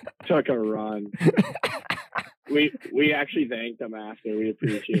 Just took a run. We actually thanked them after. We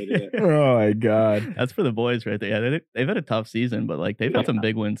appreciated it. Oh my God. That's for the boys right there. Yeah, they've had a tough season, but like they've had some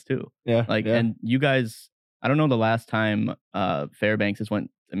big wins too. Yeah. Like, yeah. and you guys, I don't know the last time Fairbanks has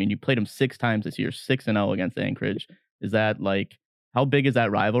went. I mean, you played them 6 times this year, 6-0 against Anchorage. Is that like, how big is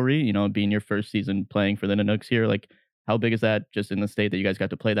that rivalry? You know, being your first season playing for the Nanooks here, like how big is that just in the state that you guys got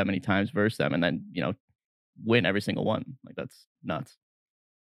to play that many times versus them and then, you know, win every single one? Like that's nuts.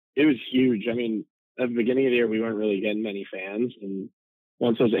 It was huge. I mean, at the beginning of the year, we weren't really getting many fans. And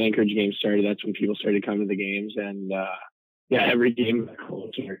once those Anchorage games started, that's when people started coming to the games. And yeah, every game got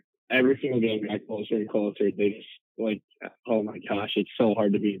closer. Every single game got closer and closer. They just like, oh my gosh, it's so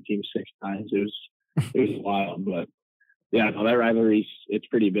hard to beat a team 6 times. It was wild. But yeah, no, that rivalry, it's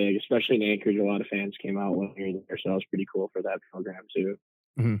pretty big, especially in Anchorage. A lot of fans came out when we were there, so it was pretty cool for that program too.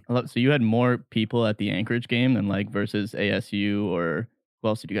 Mm-hmm. So you had more people at the Anchorage game than like versus ASU, or who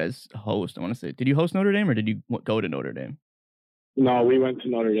else did you guys host? I want to say, did you host Notre Dame or did you go to Notre Dame? No, we went to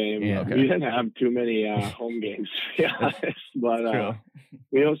Notre Dame. Yeah, okay. We didn't have too many home games, to be honest. But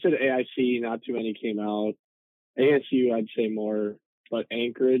we hosted AIC. Not too many came out. ASU, I'd say more, but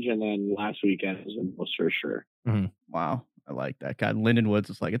Anchorage, and then last weekend was the most for sure. Mm-hmm. Wow, I like that. God, Lindenwood's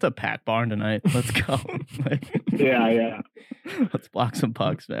was like, it's a packed barn tonight. Let's go. Like, yeah. Let's block some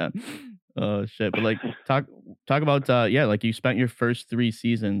pucks, man. Oh shit! But like, talk about like you spent your first 3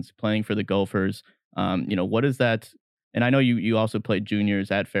 seasons playing for the Gophers. You know, what is that? And I know you also played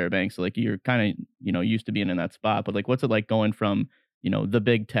juniors at Fairbanks, so like you're kind of, you know, used to being in that spot. But like, what's it like going from, you know, the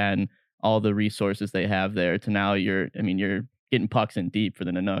Big Ten, all the resources they have there, to now you're getting pucks in deep for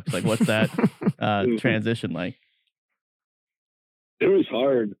the Nanooks. Like, what's that transition like? It was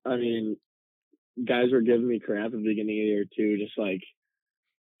hard. I mean, guys were giving me crap at the beginning of the year too, just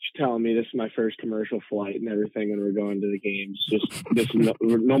telling me this is my first commercial flight and everything when we're going to the games. Just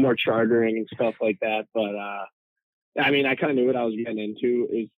no more chartering and stuff like that. But I mean, I kind of knew what I was getting into.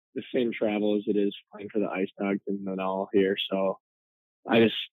 It's the same travel as it is playing for the Ice Dogs and then all here. So I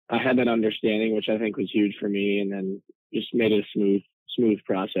had that understanding, which I think was huge for me, and then just made it a smooth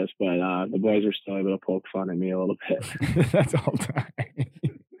process. But the boys were still able to poke fun at me a little bit. That's all time.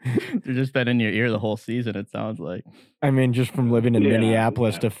 They're just been in your ear the whole season, it sounds like. I mean, just from living in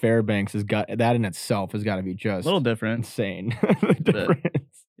Minneapolis to Fairbanks has got that in itself has got to be just a little different. Insane.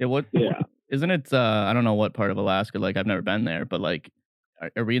 Difference. Isn't it I don't know what part of Alaska, like I've never been there, but like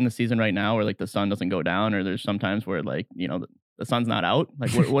are we in the season right now where like the sun doesn't go down, or there's sometimes where like, you know, the sun's not out?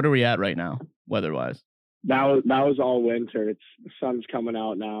 Like what are we at right now weather wise? That was all winter. The sun's coming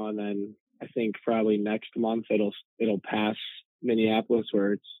out now, and then I think probably next month it'll pass Minneapolis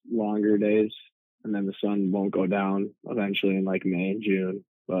where it's longer days, and then the sun won't go down eventually in like May and June.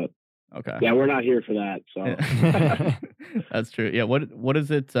 But okay, yeah, we're not here for that. So that's true. Yeah, what is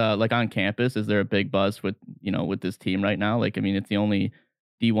it like on campus? Is there a big buzz with this team right now? Like, I mean, it's the only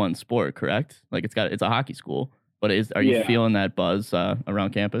D1 sport, correct? Like it's a hockey school, but are you feeling that buzz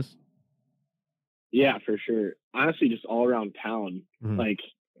around campus? Yeah, for sure. Honestly, just all around town. Mm-hmm. Like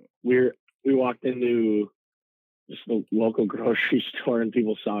we walked into just the local grocery store and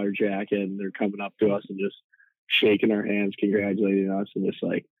people saw our jacket and they're coming up to us and just shaking our hands, congratulating us, and just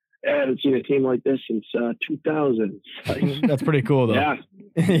like, I haven't seen a team like this since 2000. Like, that's pretty cool, though. Yeah.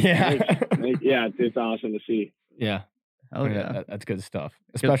 Yeah. Yeah, it's awesome to see. Yeah. Oh, yeah. That's good stuff.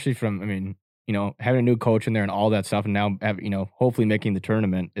 Especially from, I mean, you know, having a new coach in there and all that stuff, and now hopefully making the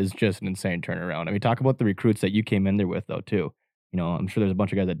tournament is just an insane turnaround. I mean, talk about the recruits that you came in there with, though, too. You know, I'm sure there's a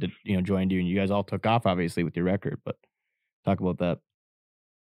bunch of guys that did, joined you, and you guys all took off, obviously, with your record. But talk about that.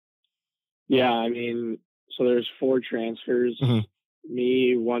 Yeah, I mean, so there's 4 transfers. Mm-hmm.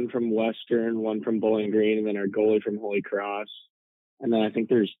 Me, one from Western, one from Bowling Green, and then our goalie from Holy Cross. And then I think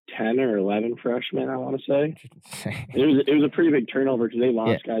there's 10 or 11 freshmen, I want to say. It was a pretty big turnover because they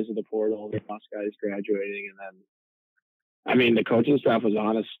lost guys to the portal. They lost guys graduating. And then, I mean, the coaching staff was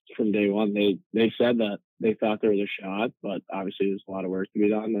honest from day one. They said that they thought there was a shot, but obviously there's a lot of work to be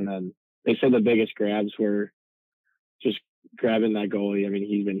done. And then they said the biggest grabs were just grabbing that goalie. I mean,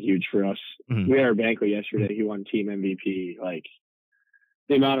 he's been huge for us. Mm-hmm. We had our banquet yesterday. He won team MVP. Like,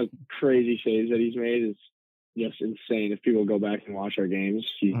 the amount of crazy saves that he's made is just insane. If people go back and watch our games,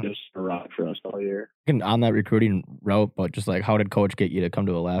 he's just a rock for us all year. And on that recruiting route, but just like, how did coach get you to come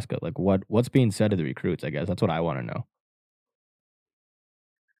to Alaska? Like, what's being said to the recruits? I guess that's what I want to know.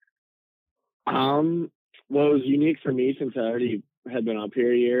 Well, it was unique for me since I already had been up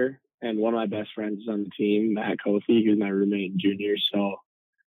here a year, and one of my best friends is on the team, Matt Kofi, who's my roommate in junior. So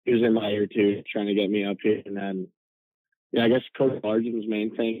he was in my year too, trying to get me up here. And then, I guess Coach Largen's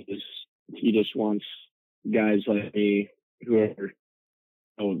main thing is he just wants guys like me who are,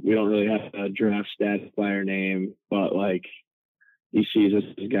 we don't really have a draft status by our name, but like he sees us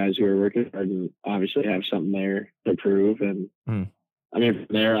as guys who are working hard and obviously have something there to prove. And I mean, from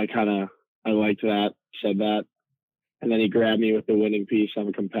there, I liked that, said that. And then he grabbed me with the winning piece. I'm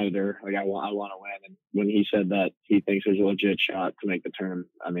a competitor. Like I want to win. And when he said that he thinks there's a legit shot to make the tournament,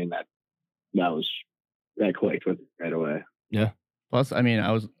 I mean, that clicked with me right away. Yeah. Plus, I mean,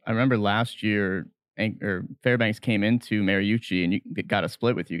 I remember last year, Fairbanks came into Mariucci and you got a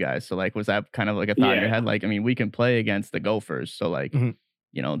split with you guys. So like, was that kind of like a thought in your head? Like, I mean, we can play against the Gophers. So like,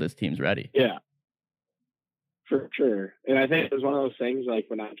 this team's ready. Yeah, for sure. And I think it was one of those things, like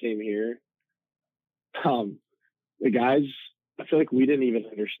when I came here, the guys, I feel like we didn't even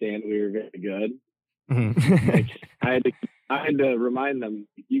understand we were very good. Like I had to remind them,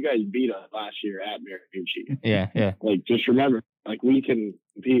 you guys beat us last year at Mariucci. Yeah. Like, just remember, like we can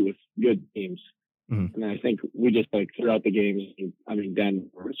compete with good teams. And I think we just like throughout the games, I mean,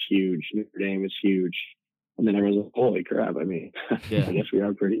 Denver was huge, Notre Dame was huge. And then everyone's like, holy crap. I mean, I guess we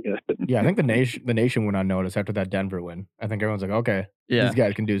are pretty good. Yeah, I think the nation went unnoticed after that Denver win. I think everyone's like, okay, these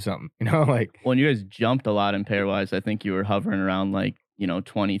guys can do something. Like when you guys jumped a lot in pairwise, I think you were hovering around like,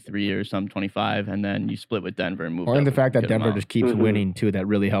 23 or some 25, and then you split with Denver and moved. Or in the fact that Denver just keeps winning too, that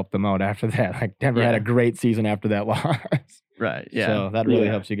really helped them out after that. Like Denver had a great season after that loss. Right. Yeah. So that really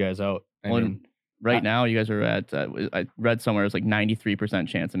helps you guys out. Right now, you guys are at, I read somewhere it's like 93%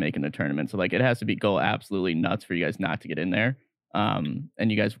 chance of making the tournament. So like it has to go absolutely nuts for you guys not to get in there. And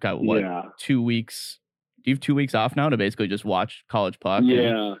you guys have got 2 weeks? Do you have 2 weeks off now to basically just watch college puck?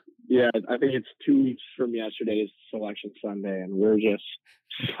 Yeah. I think it's 2 weeks from yesterday's Selection Sunday, and we're just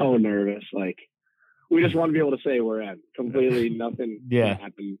so nervous. Like we just want to be able to say we're in. Completely nothing can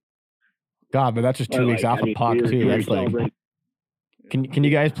happen. God, but that's just 2 weeks off of puck too. That's like. Can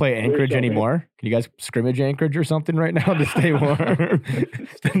you guys play Anchorage anymore? Can you guys scrimmage Anchorage or something right now to stay warm?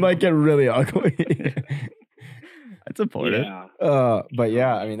 It might get really ugly. I'd support it. But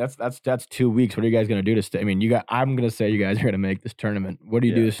yeah, I mean that's 2 weeks. What are you guys gonna do to stay? I mean, I'm gonna say you guys are gonna make this tournament. What do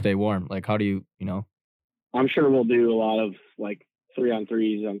you do to stay warm? Like, how do you I'm sure we'll do a lot of like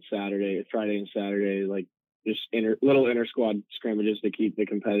 3-on-3s on Friday and Saturday, like just little inter squad scrimmages to keep the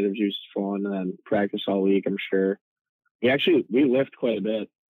competitive juices flowing, and then practice all week. I'm sure. We lift quite a bit,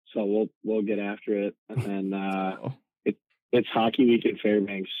 so we'll get after it. And then it's hockey week in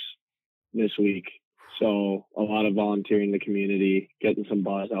Fairbanks this week, so a lot of volunteering in the community, getting some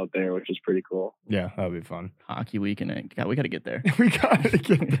buzz out there, which is pretty cool. Yeah, that'll be fun. Hockey week, and we got to get there. We got to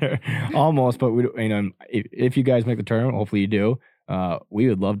get there almost, but if you guys make the tournament, hopefully you do. We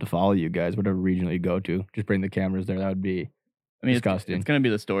would love to follow you guys, whatever region you go to. Just bring the cameras there. That would be. Disgusting. It's going to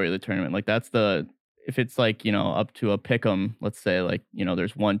be the story of the tournament. Like if it's like, up to a pick 'em, let's say like,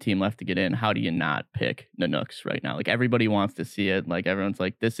 there's one team left to get in, how do you not pick the Nooks right now? Like everybody wants to see it. Like everyone's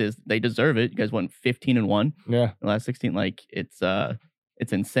like, they deserve it. You guys went 15-1. Yeah. The last 16. Like it's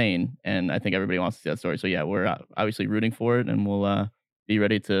insane. And I think everybody wants to see that story. So yeah, we're obviously rooting for it, and we'll be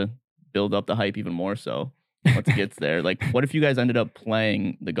ready to build up the hype even more so once it gets there. Like what if you guys ended up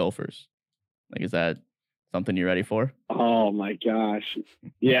playing the Gophers? Like, is that something you're ready for? Oh my gosh.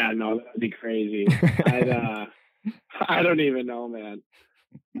 Yeah, no, that'd be crazy. I don't even know, man.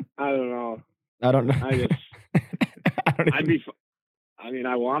 I don't know. I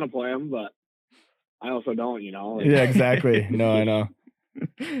want to play them, but I also don't, Yeah, exactly. No, I know.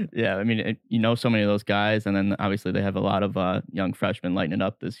 Yeah, I mean, so many of those guys, and then obviously they have a lot of young freshmen lighting it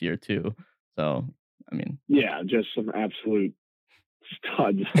up this year too. So, I mean. Yeah, just some absolute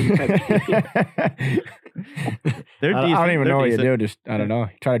studs. They're I don't even know what you do. Just I don't know.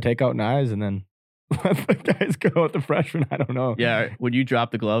 Try to take out Nyes and then let the guys go with the freshmen. I don't know. Yeah, would you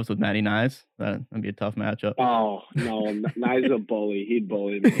drop the gloves with Matty Nyes? That'd be a tough matchup. Oh no, Nyes is a bully. He'd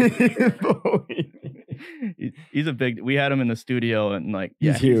bully me. He's a big. We had him in the studio, and like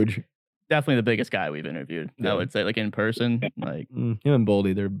he's huge. He's definitely the biggest guy we've interviewed. I would say, like in person, like him and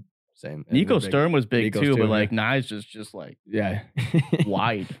Boldy, they're same. Nico Sturm was big too, but like Nyes just like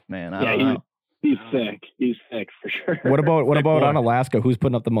wide, man. I don't know. He's thick. He's thick for sure. What about on Alaska? Who's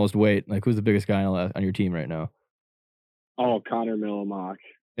putting up the most weight? Like, who's the biggest guy on your team right now? Oh, Connor Milamach.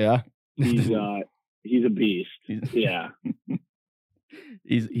 Yeah. He's a beast. Yeah.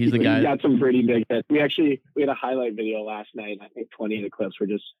 He's the guy. He got some pretty big hits. We had a highlight video last night. And I think 20 of the clips were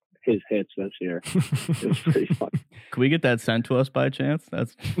just his hits this year. It was pretty fun. Can we get that sent to us by chance?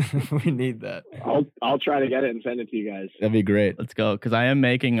 We need that. I'll try to get it and send it to you guys. That'd be great. Let's go. Because I am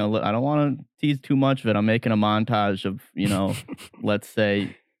making I don't want to tease too much of it. I'm making a montage of, let's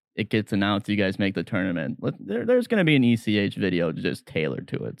say it gets announced you guys make the tournament. There's going to be an ECH video just tailored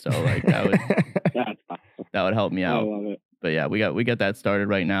to it. So like that would help me out. I love it. But yeah, we got that started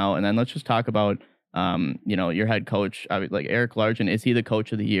right now. And then let's just talk about, your head coach, like Eric Largent. Is he the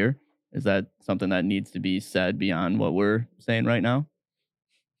coach of the year? Is that something that needs to be said beyond what we're saying right now?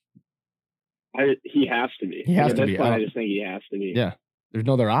 He has to be. He has to be. I just think he has to be. Yeah. There's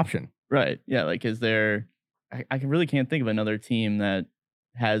no other option. Right. Yeah. Like, is there, I really can't think of another team that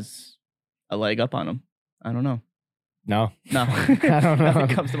has a leg up on them. I don't know. No. I don't know. Nothing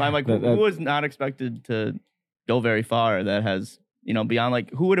comes to mind. Like, who was not expected to go very far that has, beyond,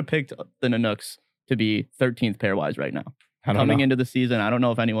 like, who would have picked the Nanooks to be 13th pairwise right now? Coming into the season, I don't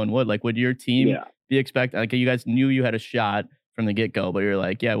know if anyone would. Like, would your team be expected? Like, you guys knew you had a shot from the get-go, but you're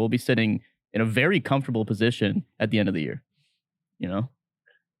like, yeah, we'll be sitting in a very comfortable position at the end of the year,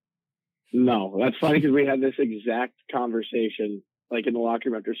 No, that's funny because we had this exact conversation, like in the locker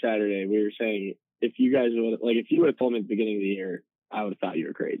room after Saturday. We were saying, if you would have told me at the beginning of the year, I would have thought you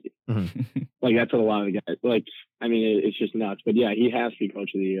were crazy. Mm-hmm. Like, that's what a lot of the guys, it's just nuts. But yeah, he has to be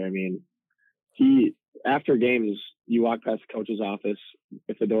coach of the year. I mean, after games, you walk past the coach's office.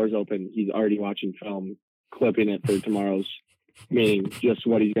 If the door's open, he's already watching film, clipping it for tomorrow's meeting, just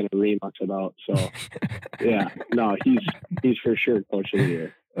what he's going to remux about. So, yeah, no, he's for sure coach of the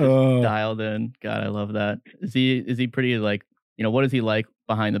year. Dialed in. God, I love that. Is he pretty, like, what is he like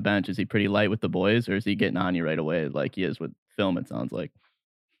behind the bench? Is he pretty light with the boys, or is he getting on you right away like he is with film, it sounds like?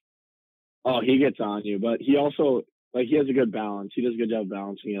 Oh, he gets on you, but he also, he has a good balance. He does a good job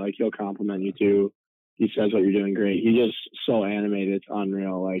balancing it. Like, he'll compliment you too. He says what you're doing great. He's just so animated. It's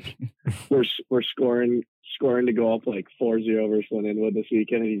unreal. Like, we're scoring to go up like 4-0 versus Lindenwood this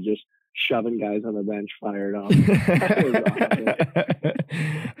weekend, and he's just shoving guys on the bench fired up.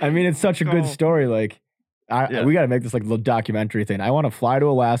 I mean, it's such a good story. Like, we got to make this like a little documentary thing. I want to fly to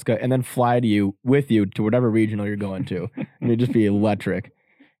Alaska and then fly with you to whatever regional you're going to. I mean, it'd just be electric.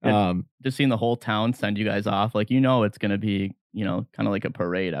 Just seeing the whole town send you guys off, like, it's going to be, kind of like a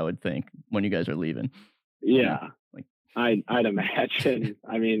parade, I would think, when you guys are leaving. Yeah. I'd imagine.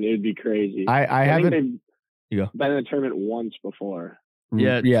 I mean, it would be crazy. I haven't been in a tournament once before.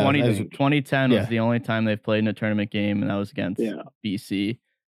 Yeah, 2010 was the only time they've played in a tournament game, and that was against BC.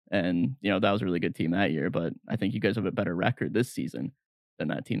 And, that was a really good team that year, but I think you guys have a better record this season than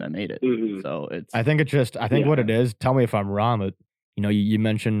that team that made it. Mm-hmm. So I think what it is, tell me if I'm wrong, but, you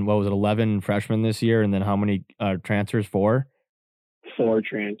mentioned, 11 freshmen this year, and then how many transfers? 4? 4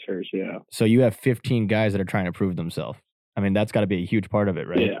 transfers, yeah. So you have 15 guys that are trying to prove themselves. I mean, that's got to be a huge part of it,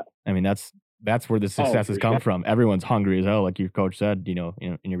 right? Yeah. I mean, that's where the success has come from. Everyone's hungry as hell, like your coach said, in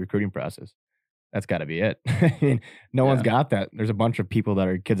your recruiting process. That's got to be it. I mean, no one's got that. There's a bunch of people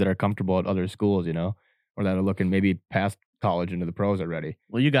kids that are comfortable at other schools, or that are looking maybe past college into the pros already.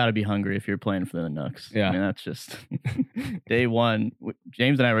 Well, you got to be hungry if you're playing for the Nanooks. Yeah. I mean, that's just day one.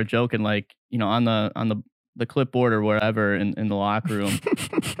 James and I were joking, like, on the clipboard or wherever in the locker room.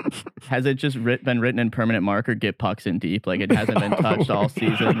 Has it just been written in permanent marker, get pucks in deep? Like, it hasn't been touched all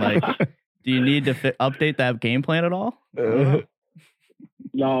season. Like, do you need to update that game plan at all?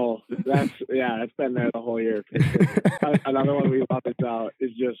 No, that's been there the whole year. For sure. Another one we love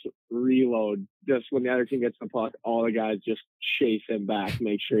is just reload. Just when the other team gets the puck, all the guys just chase him back,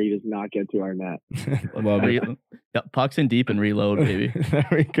 make sure he does not get to our net. Pucks in deep and reload, baby. There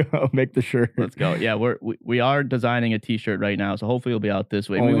we go. Make the shirt. Let's go. Yeah, we are designing a T-shirt right now, so hopefully it'll be out this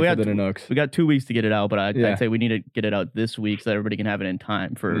week. Only we got 2 weeks to get it out, but I'd say we need to get it out this week so that everybody can have it in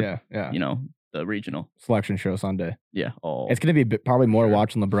time for the regional selection show Sunday. Yeah. Oh, it's going to be probably more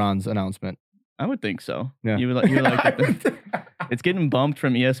watching LeBron's announcement. I would think so. Yeah. You would like it's getting bumped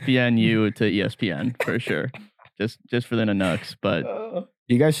from ESPNU to ESPN for sure. Just for the Nanooks. But do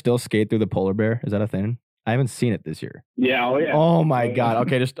you guys still skate through the Polar Bear? Is that a thing? I haven't seen it this year. Yeah. Oh yeah. Oh my God.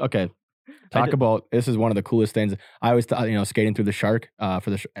 Okay. Talk about, this is one of the coolest things. I always thought, skating through the Shark for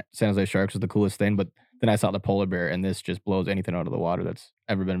the San Jose Sharks was the coolest thing, but then I saw the Polar Bear, and this just blows anything out of the water that's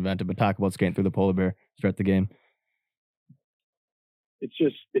ever been invented. But talk about skating through the Polar Bear, start the game. It's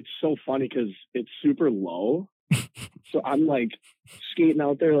so funny because it's super low. So I'm like skating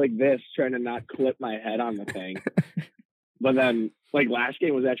out there like this, trying to not clip my head on the thing. But then like last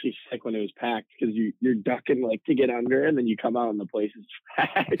game was actually sick when it was packed because you're ducking like to get under and then you come out and the place is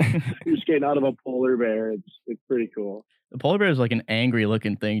packed. You're skating out of a polar bear. It's pretty cool. The polar bear is like an angry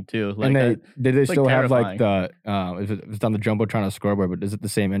looking thing too. Like And did they it's, like, still have like terrifying. the it's on the Jumbotron on scoreboard, but is it the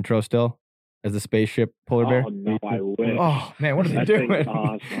same intro still as the spaceship polar bear? Oh no, I wish. Oh man, what are they That doing? thing's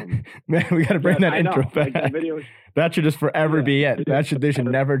awesome. Man, we got to bring that I know. intro back. Like, that video, That should just forever Yeah. be it. They should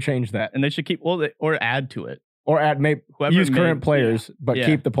never change that. and they should keep or add to it. Or Whoever use current made- players, but Yeah.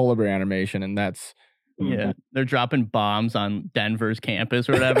 keep the polar bear animation, and that's Yeah, they're dropping bombs on Denver's campus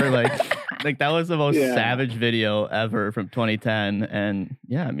or whatever. like that was the most Yeah. savage video ever from 2010. And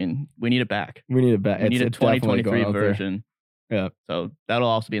yeah, I mean, we need it back. we need it back. We need a It's definitely 2023 going out there. version. Yeah. So that'll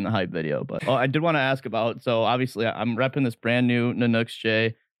also be in the hype video. But I did want to ask about. So obviously, I'm repping this brand new Nanooks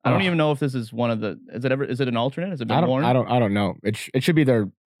J. I don't Oh. even know if this is one of the. Is it an alternate? Has it been I worn? don't know. It should be their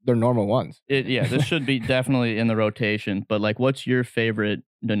normal ones. Yeah, this should be definitely in the rotation. But like, what's your favorite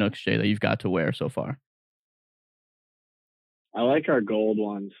Nanooks J that you've got to wear so far? I like our gold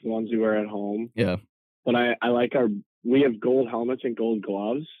ones, the ones we wear at home. Yeah. But I like we have gold helmets and gold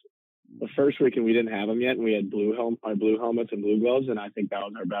gloves. The first weekend we didn't have them yet, and we had blue helmets and blue gloves, and I think that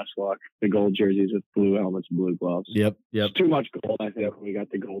was our best look. The gold jerseys with blue helmets and blue gloves. Yep. It's too much gold, I think, when we got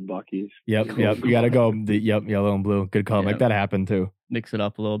the gold Buckies. Yep. You got to go. Yellow and blue. Good call. Yeah. Make that happen too. Mix it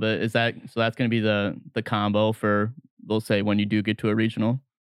up a little bit. Is that so? That's going to be the combo for. We'll say when you do get to a regional,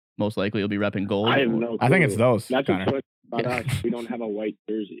 most likely you'll be repping gold. I have no I think clue. it's those. That's Connor. what's about Yeah. us. We don't have a white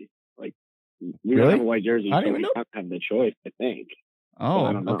jersey. Like, we Really? don't have a white jersey, I so didn't we even know. don't have the choice, I think. Oh,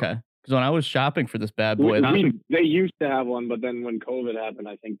 I don't know. okay. Because when I was shopping for this bad boy, They used to have one, but then when COVID happened,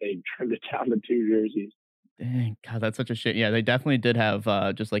 I think they trimmed it down to 2 jerseys. dang, God, that's such a shit. Yeah, they definitely did have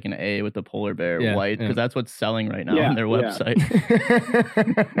just like an A with the polar bear Yeah, white because yeah. that's what's selling right now Yeah, on their yeah.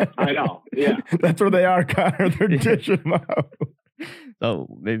 website. I know. Yeah. That's where they are, Connor. They're dishing them out. So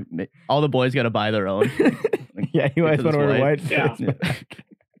maybe all the boys got to buy their own. Yeah, you Get always to want to this wear white. white. Yeah. face.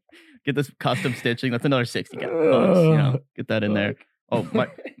 Get this custom stitching. That's another 60 bucks. You know, get that in there. Oh,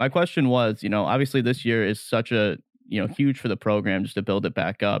 my question was, obviously this year is such a, huge for the program just to build it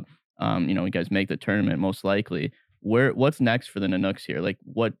back up. You guys make the tournament most likely. What's next for the Nanooks here? Like,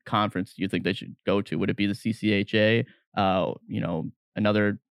 what conference do you think they should go to? Would it be the CCHA?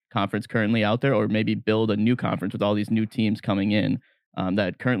 Another conference currently out there, or maybe build a new conference with all these new teams coming in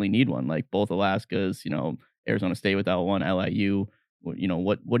that currently need one, like both Alaskas, Arizona State without one, LIU. What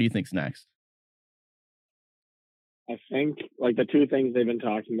do you think's next? I think like the two things they've been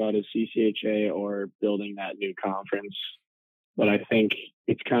talking about is CCHA or building that new conference. But I think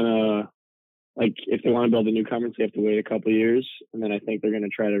it's kind of like if they want to build a new conference, they have to wait a couple of years. And then I think they're going to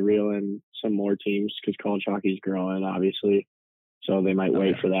try to reel in some more teams because college hockey's growing, obviously. So they might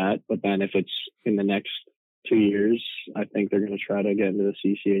wait for that. But then if it's in the next 2 years, I think they're going to try to get into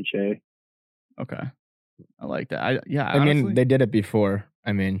the CCHA. Okay. I like that. I mean, honestly- they did it before.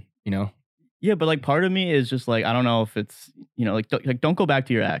 Yeah, but like part of me is just like I don't know if it's don't go back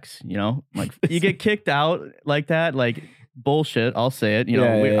to your ex, like you get kicked out like that, like bullshit. I'll say it.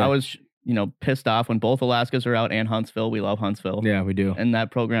 I was pissed off when both Alaskas are out and Huntsville. We love Huntsville. Yeah, we do. And that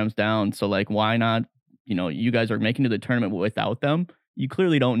program's down. So like, why not? You guys are making it to the tournament without them. You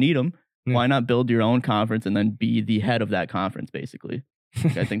clearly don't need them. Yeah. Why not build your own conference and then be the head of that conference? Basically,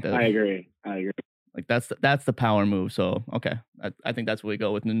 Like, I think that I agree. like that's the power move. So okay, I think that's what we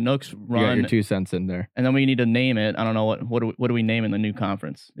go with. Nanooks You got run. your 2 cents in there. And then we need to name it. I don't know what do we name in the new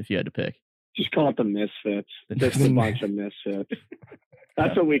conference if you had to pick? Just call it the Misfits. The Just a Misfits. bunch of misfits.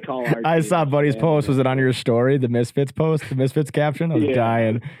 That's what we call our I team. saw Buddy's Yeah. post. Was it on your story? The Misfits post? The Misfits caption? I was Yeah.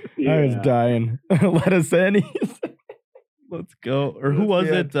 dying. I was Yeah. dying. Let us in. Let's go. Or who was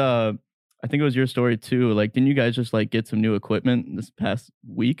Yeah. it? I think it was your story too. Like, didn't you guys just like get some new equipment this past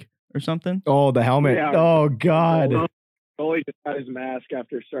week or something? Oh, the helmet. Yeah. Oh, God. Goalie just got his mask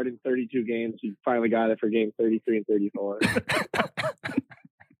after starting 32 games. He finally got it for game 33 and 34.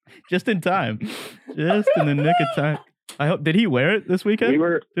 Just in time. Just in the nick of time. I hope. Did he wear it this weekend we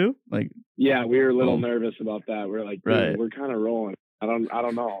were too? Like, we were a little Oh. nervous about that. We're like, dude, Right. we're kind of rolling. I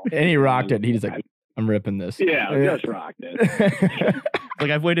don't know. And he rocked it. He's like, I'm ripping this. Yeah, just rocked it.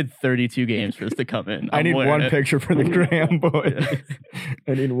 like I've waited 32 games for this to come in. I I'm need wearing one it. picture for the gram, boys.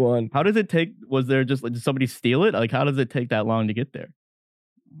 I need one. How does it take? Was there just like did somebody steal it? Like, how does it take that long to get there?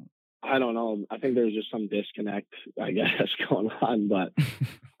 I don't know. I think there's just some disconnect, I guess, going on. But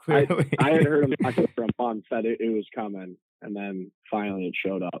Clearly. I had heard him talking for a month that it was coming, and then finally it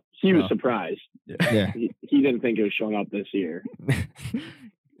showed up. He was Oh. surprised. Yeah. He didn't think it was showing up this year.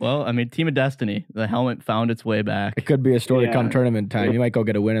 Well, I mean, Team of Destiny. The helmet found its way back. It could be a story come Yeah. tournament time. You might go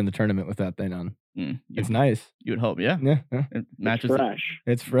get a win in the tournament with that thing on. It's nice. You would hope, yeah. Yeah. It matches. Fresh.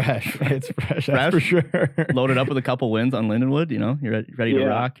 It's fresh. It's fresh. That's for sure. Loaded up with a couple wins on Lindenwood. You're ready to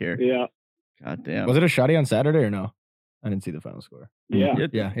rock here. Yeah. God damn. Was it a shotty on Saturday or no? I didn't see the final score. Yeah.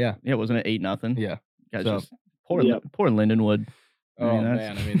 Yeah. Wasn't it 8-0? Yeah. Guys, So- just poor Lindenwood.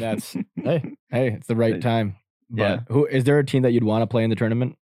 Man. I mean, that's hey, it's the right time. But Yeah. is there a team that you'd want to play in the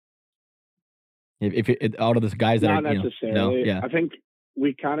tournament? If out of the guys that Not are necessarily. yeah. I think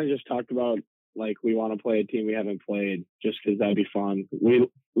we kind of just talked about like we want to play a team we haven't played just because that'd be fun.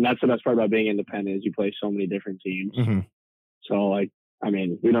 That's the best part about being independent is you play so many different teams. Mm-hmm. So like, I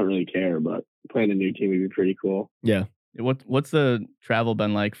mean, we don't really care, but playing a new team would be pretty cool. Yeah. What's the travel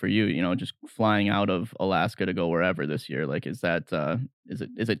been like for you? Just flying out of Alaska to go wherever this year. Like, is that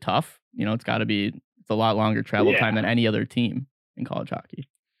is it tough? It's got to be. It's a lot longer travel time than any other team in college hockey.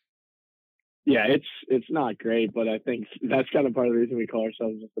 Yeah, it's not great, but I think that's kind of part of the reason we call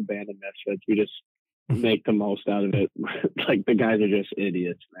ourselves just a band of misfits. We just make the most out of it. Like the guys are just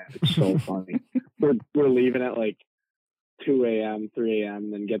idiots, man. It's so funny. We're leaving at like 2 a.m., 3 a.m.,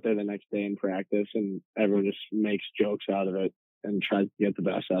 then get there the next day in practice, and everyone just makes jokes out of it and tries to get the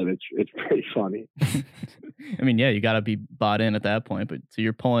best out of it. It's pretty funny. I mean, yeah, you got to be bought in at that point. But so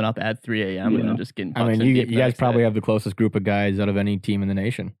you're pulling up at 3 a.m. and then just getting. I mean, you guys probably have the closest group of guys out of any team in the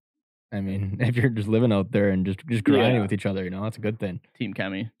nation. I mean, if you're just living out there and just grinding with each other, that's a good thing. Team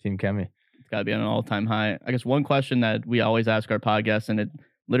Chemmy. It's got to be on an all-time high. I guess one question that we always ask our podcast, and it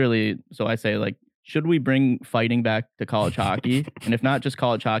literally, so I say, like, should we bring fighting back to college hockey? And if not just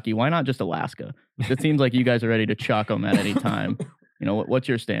college hockey, why not just Alaska? It seems like you guys are ready to chuck them at any time. What's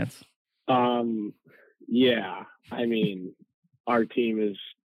your stance? Yeah. I mean, our team is,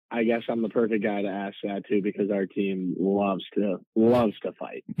 I guess I'm the perfect guy to ask that too, because our team loves to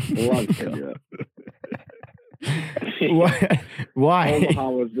fight. Loves to do it. Why? Omaha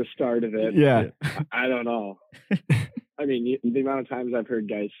was the start of it. Yeah. I don't know. I mean, the amount of times I've heard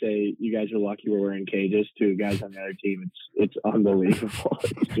guys say, you guys are lucky we're wearing cages to guys on the other team. It's unbelievable.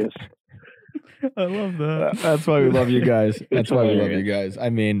 It's just. I love that. That's why we love you guys. That's why we love you guys.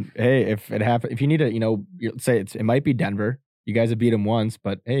 I mean, hey, if it happens, if you need to, say it might be Denver. You guys have beat them once,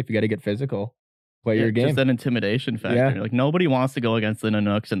 but hey, if you got to get physical, play your game. Just that intimidation factor. Yeah. Like nobody wants to go against the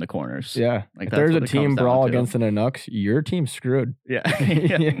Nanooks in the corners. Yeah. Like if there's a team brawl against the Nanooks, your team's screwed. Yeah.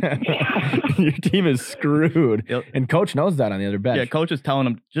 Your team is screwed. And coach knows that on the other bench. Yeah, coach is telling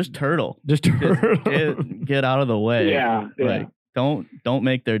him, just turtle. Get out of the way. Yeah. Like, don't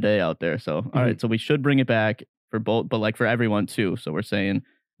make their day out there. So, all right. So we should bring it back for both, but like for everyone too. So we're saying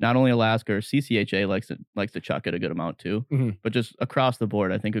not only Alaska or CCHA likes to chuck it a good amount too, but just across the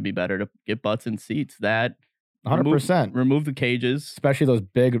board, I think it would be better to get butts in seats. That 100%. Remove the cages, especially those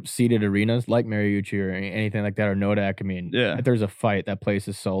big seated arenas like Mariucci or anything like that, or Nodak. I mean, if there's a fight, that place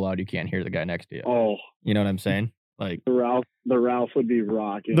is so loud you can't hear the guy next to you. Oh, you know what I'm saying? Like the Ralph would be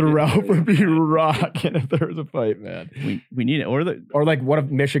rocking. The Ralph would be rocking if there was a fight, man. We need it, or like what if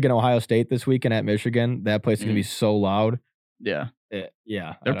Michigan, Ohio State this weekend at Michigan? That place is gonna be so loud. Yeah.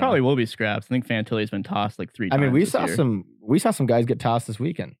 Yeah. There probably will be scraps. I think Fantilli's been tossed like 3 times. I mean, we saw some guys get tossed this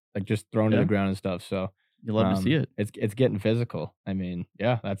weekend, like just thrown to the ground and stuff. So you love to see it. It's getting physical. I mean,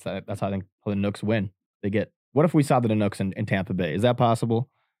 yeah, that's how I think the Nooks win. What if we saw the Nooks in Tampa Bay? Is that possible?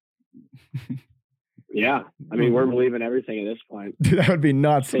 Yeah, I mean, we're believing everything at this point. Dude, that would be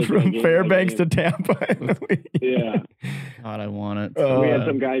nuts. From Fairbanks to Tampa. Yeah. God, I want it. We had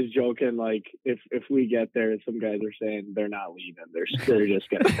some guys joking, like, if we get there, some guys are saying they're not leaving. They're just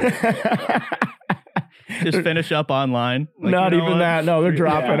going just finish up online. Like, not even that. No, they're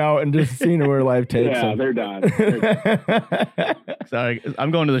dropping out and just seeing where life takes them. They're done. Sorry,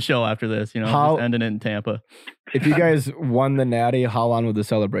 I'm going to the show after this. Just ending it in Tampa. If you guys won the Natty, how long would the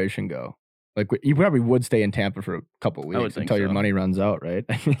celebration go? Like, you probably would stay in Tampa for a couple of weeks until your money runs out, right?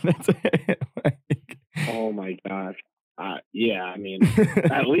 I mean, that's it. Oh my gosh. Yeah, I mean,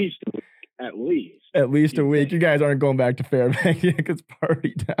 at least a week. You guys aren't going back to Fairbanks because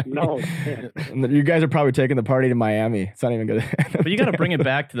party time. No. You guys are probably taking the party to Miami. It's not even good. But you got to bring it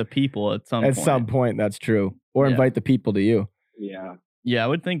back to the people at some point. At some point, that's true. Or invite the people to you. Yeah. Yeah, I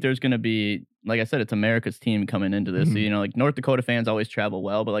would think there's going to be, like I said, it's America's team coming into this. So, like North Dakota fans always travel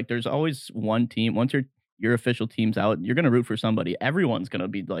well, but like there's always one team. Once your official team's out, you're going to root for somebody. Everyone's going to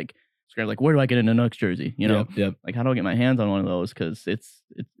be like, where do I get a Nanooks jersey? Yep. Like, how do I get my hands on one of those? Because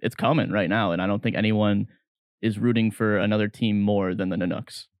it's coming right now, and I don't think anyone is rooting for another team more than the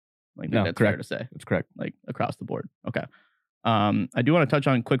Nanooks. Like, that's fair to say. That's correct. Like across the board. Okay. I do want to touch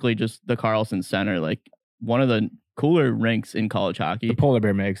on quickly just the Carlson Center, like one of the cooler rinks in college hockey. The polar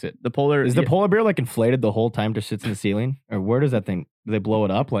bear makes it. The polar Polar bear like inflated the whole time, just sits in the ceiling, or where does that thing? Do they blow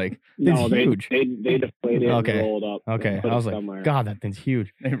it up? Like, No, it's huge. they deflate it Okay. and roll it up. Okay, and put I it was like, somewhere. God, that thing's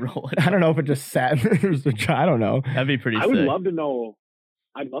huge. They roll it. I don't know if it just sat. I don't know. That'd be pretty I sick. would love to know.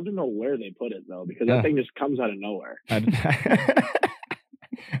 I'd love to know where they put it though, because Yeah. that thing just comes out of nowhere.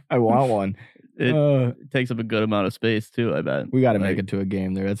 I want one. It takes up a good amount of space too, I bet. We got to Like, make it to a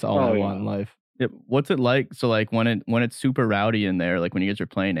game there. That's all Oh, I yeah. want in life. yeah, what's it like? So like when it's super rowdy in there, like when you guys are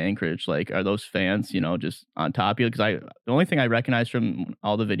playing Anchorage, like are those fans, just on top of you? Because the only thing I recognize from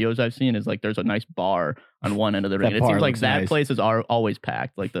all the videos I've seen is like there's a nice bar on one end of the ring. That It bar seems like looks that nice. place is always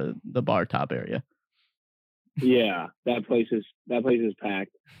packed, like the bar top area. Yeah, that place is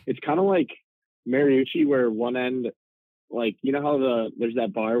packed. It's kind of like Mariucci, where one end, like how there's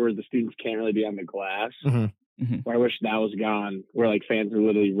that bar where the students can't really be on the glass. Mhm. Mhm. Where I wish that was gone, where like fans are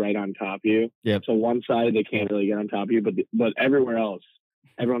literally right on top of you. Yep. So one side they can't really get on top of you, but everywhere else,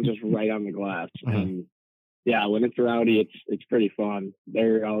 everyone's just right on the glass. Mhm. And yeah, when it's rowdy, it's pretty fun.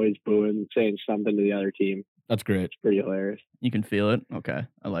 They're always booing, saying something to the other team. That's great. It's pretty hilarious. You can feel it. Okay,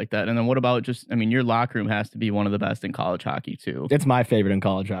 I like that. And then what about your locker room has to be one of the best in college hockey too. It's my favorite in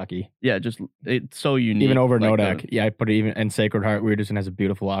college hockey. Yeah, it's so unique. Even over like Nodak. Yeah, I put it even in Sacred Heart. Weirderson has a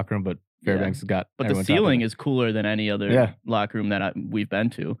beautiful locker room, but Fairbanks has got. But the everyone's top of ceiling it. is cooler than any other Yeah. locker room that we've been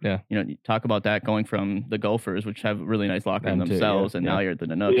to. Yeah. You talk about that going from the Gophers, which have a really nice locker room Them too, themselves, yeah, and yeah. now you're at the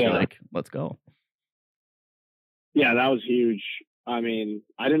Canucks. You're Yeah. like, let's go. Yeah, that was huge. I mean,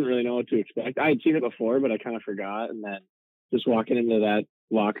 I didn't really know what to expect. I had seen it before, but I kind of forgot. And then just walking into that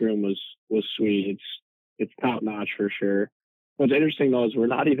locker room was sweet. It's top notch for sure. What's interesting though is we're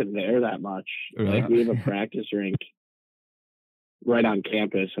not even there that much. Really? Like we have a practice rink right on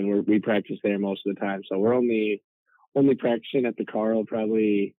campus, and we practice there most of the time. So we're only practicing at the Carl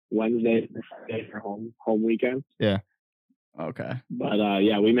probably Wednesday or Friday for home weekend. Okay. But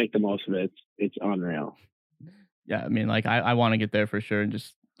yeah, we make the most of it. It's unreal. Yeah, I mean, like I want to get there for sure and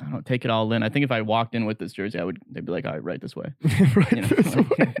just I don't know, take it all in. I think if I walked in with this jersey, they'd be like, all right this way. Right You know? this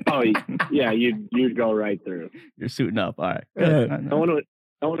way. Oh yeah, you'd go right through. You're suiting up. All right. Yeah. Good. No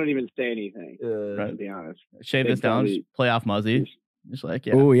one would even say anything. Right. To be honest. Shave They'd this down. probably- Playoff Muzzy. Just like,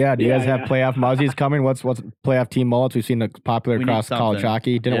 yeah. Oh yeah, do you Yeah, guys have yeah. playoff muzzies coming? What's playoff team mullets? We've seen the popular We need across college something.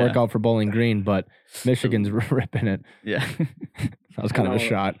 hockey. Didn't work Yeah. out for Bowling Green, but Michigan's ripping it. Yeah. That was kind of a No,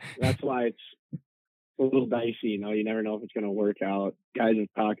 shot. That's why it's a little dicey. You never know if it's going to work out. Guys have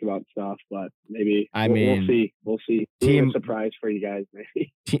talked about stuff, but maybe we'll see. We'll see. Team- A surprise for you guys,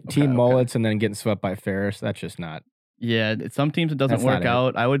 maybe. Team okay. mullets and then getting swept by Ferris. That's just not. Yeah, some teams it doesn't That's not work it.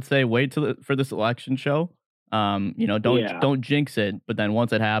 out. I would say wait for the selection show. Don't jinx it. But then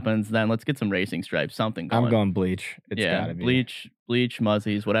once it happens, then let's get some racing stripes, something going. I'm going bleach. It's yeah, gotta be bleach,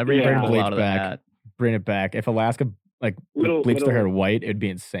 muzzies, whatever you Yeah. can pull Bleach out of the back. hat. Bring it back. If Alaska Little- bleached their hair little- white, it'd be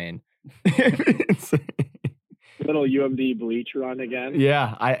insane. It'd be insane. Little UMD bleach run again.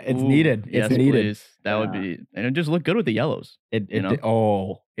 Yeah, it's Ooh, needed. It's yes, needed. please. That would Yeah. be, and it just look good with the yellows. It You know?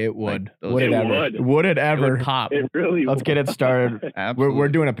 it would. those- Would it It ever? would. Would it It ever? would pop. It really. Let's get it started. We're Absolutely.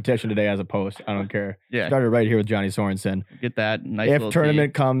 doing a petition today as a post. I don't care. Yeah. Started right here with Johnny Sorensen. Get that nice If little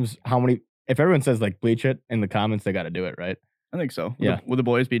tournament comes, if everyone says like bleach it in the comments, they got to do it, right? tee. I think so. Yeah. Would the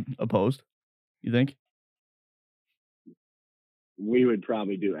boys be opposed? You think? We would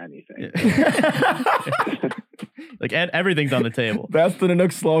probably do anything. Like everything's on the table. That's the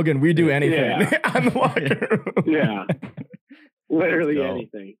Nanook slogan. We do anything Yeah. on the locker room. Yeah. Literally Let's go.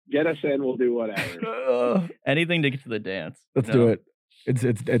 anything. Get us in, we'll do whatever. Anything to get to the dance. Let's you do know? it.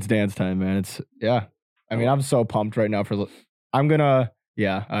 It's dance time, man. I mean, I'm so pumped right now I'm gonna.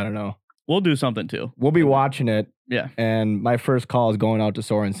 Yeah, I don't know. We'll do something too. We'll be watching it. Yeah. And my first call is going out to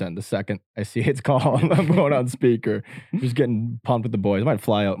Sorensen. The second I see its call, I'm going on speaker. Just getting pumped with the boys. I might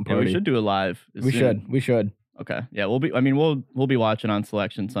fly out and Yeah, party. we should do it live. as We soon. should. Okay. Yeah, we'll be watching on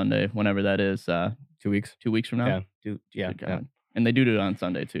Selection Sunday, whenever that is. 2 weeks. 2 weeks from now. Yeah. Good God. And they do it on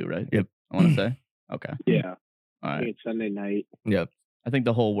Sunday too, right? Yep. I want to say. Okay. Yeah. All I right. think it's Sunday night. Yep. I think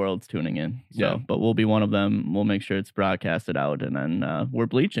the whole world's tuning in. So, Yeah. but we'll be one of them. We'll make sure it's broadcasted out, and then we're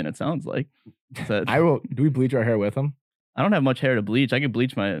bleaching. It sounds like. So I will. Do we bleach our hair with them? I don't have much hair to bleach. I could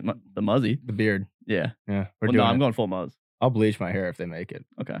bleach the muzzy. The beard. Yeah. Yeah. We're Well, doing no, I'm it. going full muzz. I'll bleach my hair if they make it.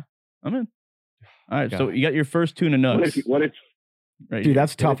 Okay. I'm in. All right. Yeah. So you got your first tuna nuts. What if Right. Dude,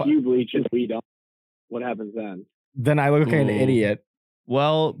 that's tough. you bleach and we don't? What happens then? Then I look like an Ooh. idiot.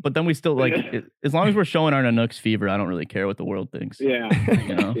 Well, but then we still like as long as we're showing our Nanooks fever, I don't really care what the world thinks. Yeah.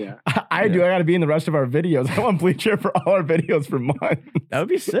 You know? Yeah. I do. I got to be in the rest of our videos. I want bleach hair for all our videos for months. That would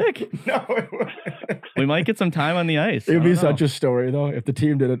be sick. No, it would. We might get some time on the ice. It'd be such a story though. If the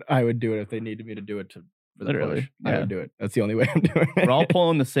team did it, I would do it. If they needed me to do it for the Literally, push. I yeah. would do it. That's the only way I'm doing it. We're all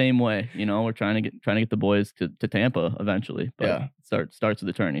pulling the same way, you know. We're trying to get the boys to Tampa eventually, but Yeah. starts with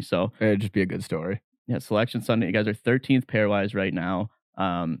the tourney. So It'd just be a good story. yeah, Selection Sunday. You guys are 13th pairwise right now.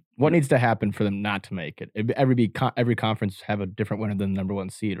 What needs to happen for them not to make it? Every conference have a different winner than the number 1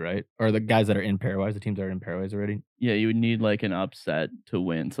 seed, right? Or the guys that are in pairwise, the teams that are in pairwise already. Yeah, you would need like an upset to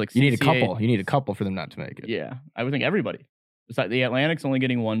win. So like You need a CCA couple. You need a couple for them not to make it. Yeah, I would think everybody. Besides the Atlantic's only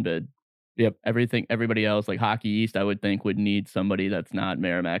getting 1 bid. Yep. Everybody else, like Hockey East, I would think would need somebody that's not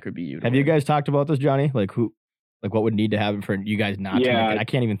Merrimack or BU. Have you guys talked about this, Johnny? Like what would need to happen for you guys not to make it? I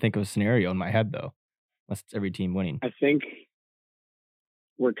can't even think of a scenario in my head though, unless it's every team winning. I think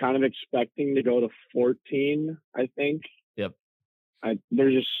we're kind of expecting to go to 14, I think. Yep.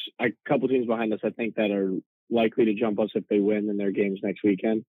 There's just a couple teams behind us, I think, that are likely to jump us if they win in their games next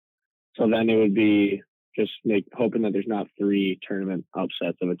weekend. So then it would be just hoping that there's not 3 tournament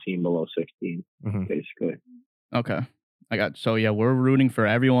upsets of a team below 16, basically. Okay. We're rooting for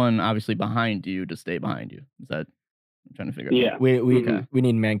everyone obviously behind you to stay behind you. Is that I'm trying to figure Yeah. out? We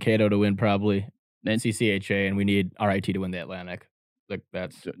need Mankato to win probably, then CCHA, and we need RIT to win the Atlantic. Like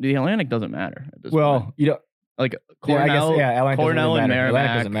that's The Atlantic doesn't matter at this well, point. you don't Like Cornell, Cornell and Atlantic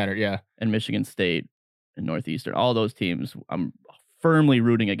Merrimack doesn't matter, yeah. and Michigan State and Northeastern, all those teams I'm firmly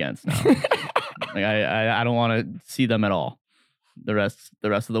rooting against now. Like I don't want to see them at all. The rest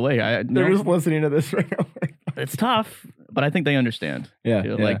of the way. They're just listening to this right now. It's tough, but I think they understand. Yeah,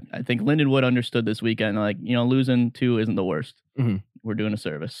 You know, like I think Lindenwood understood this weekend. Like, you know, losing 2 isn't the worst. We're doing a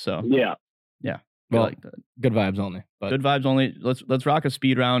service, so Yeah. Well, like that. good vibes only. But Good vibes only. Let's rock a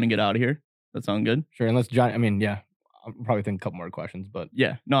speed round and get out of here. That sound good? sure, unless John. I mean, yeah, I'll probably think a couple more questions. But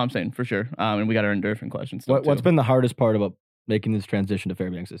Yeah. No, I'm saying for sure. And we got our endorphin questions. what's been the hardest part about making this transition to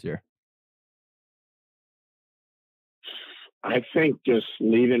Fairbanks this year? I think just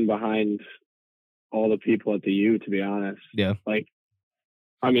leaving behind all the people at the U, to be honest. Yeah. Like,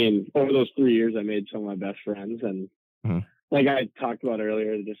 I mean, over those 3 years, I made some of my best friends. And like I talked about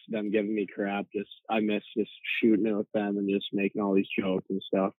earlier, just them giving me crap. I miss just shooting it with them and just making all these jokes and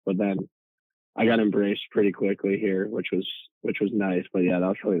stuff. But then I got embraced pretty quickly here, which was nice. But yeah, that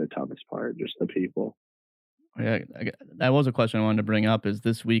was really the toughest part, just the people. Yeah, that was a question I wanted to bring up. Is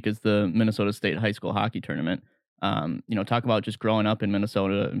this week is the Minnesota State High School Hockey Tournament. You know, talk about just growing up in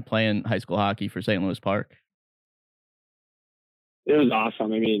Minnesota and playing high school hockey for St. Louis Park. It was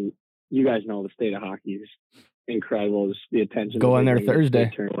awesome. I mean, you guys know the state of hockey is incredible. Just the attention. Go in there to the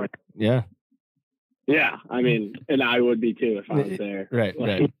Thursday. tournament. Yeah. Yeah, I mean, and I would be too if I was there. Right.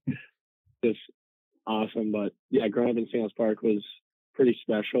 Just awesome. But yeah, growing up in St. Louis Park was pretty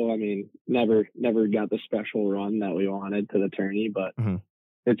special. I mean, never got the special run that we wanted to the tourney, but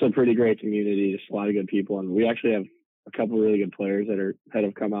it's a pretty great community. Just a lot of good people, and we actually have a couple of really good players that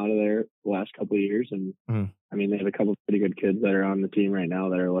have come out of there the last couple of years. And I mean, they have a couple of pretty good kids that are on the team right now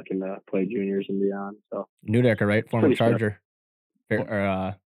that are looking to play juniors and beyond. So Newdecker, right? Former Pretty Charger.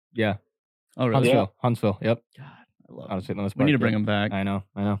 Yeah. Oh, really? Huntsville. Yep. God, I love Out of St. Louis We Park, need to bring them back. I know.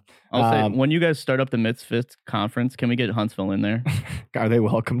 I'll say, when you guys start up the Misfits conference, can we get Huntsville in there? Are they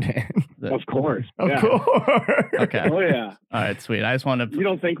welcomed in? of course. Of Yeah. course. Okay. Oh yeah. All right, sweet. I just want to. You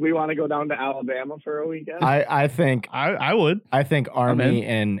don't think we want to go down to Alabama for a weekend? I think I would. I think Army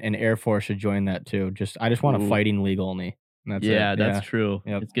and Air Force should join that too. I just want a fighting league only. That's Yeah, it. that's true.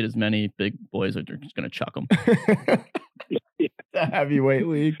 Yep. Let's get as many big boys that are just gonna chuck them. The heavyweight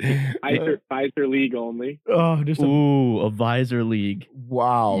league. Pfizer league only. Oh, just Ooh, a visor league.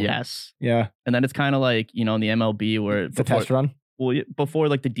 wow. Yes. Yeah. And then it's kind of like, you know, in the MLB where It's a test run. Well, before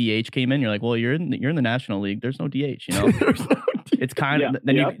like the DH came in, you're like, well, you're in the National League. There's no DH, you know. There's no It's kind of Yeah,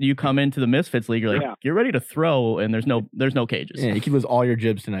 then yeah. you come into the Misfits League. You're like, Yeah. you're ready to throw, and there's no cages. Yeah, you can lose all your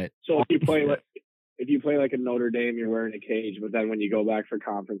jibs tonight. So if you play like a Notre Dame, you're wearing a cage, but then when you go back for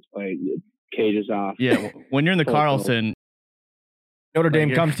conference play, cage is off. Yeah, when you're in the Full Carlson, Notre Dame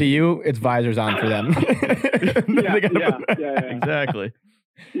you're- comes to you, it's visors on for them. Yeah. exactly.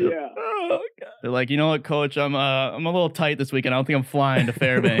 Yeah. Oh, God. They're like, you know what, Coach, I'm a little tight this weekend. I don't think I'm flying to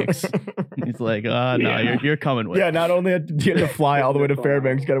Fairbanks. He's like, no, Yeah. you're coming with. Yeah, not only do you have to fly all the way to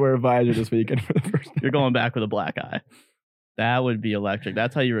Fairbanks, you got to wear a visor this weekend for the first time. You're going back with a black eye. That would be electric.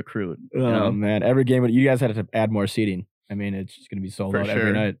 That's how you recruit. Oh, You know? man. Every game, you guys had to add more seating. I mean, it's just going to be sold For out sure.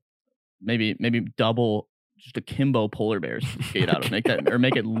 every night. Maybe double just a Kimbo polar bears skate out of make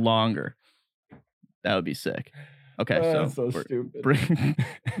it longer. That would be sick. Okay, That's so we're- stupid.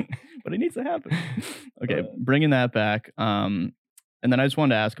 but it needs to happen. Okay, bringing that back. And then I just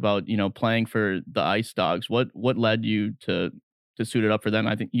wanted to ask about, you know, playing for the Ice Dogs. What led you to suit it up for them?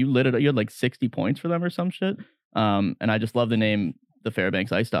 I think you lit it. You had like 60 points for them or some shit. And I just love the name the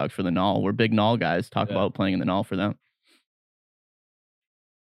Fairbanks Ice Dogs for the Null. We're big Null guys. Talk about playing in the Null for them.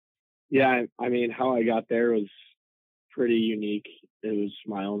 Yeah, I mean, how I got there was pretty unique. It was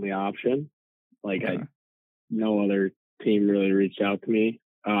my only option. Like, no other team really reached out to me.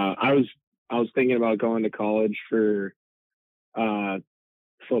 I was thinking about going to college for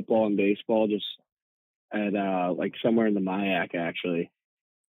football and baseball, just at like somewhere in the MIAC actually.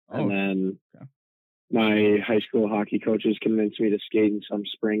 And then my high school hockey coaches convinced me to skate in some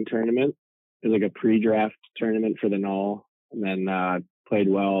spring tournament. It was like a pre-draft tournament for the Null, and then played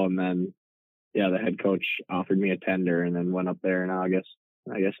well, and then the head coach offered me a tender, and then went up there in August.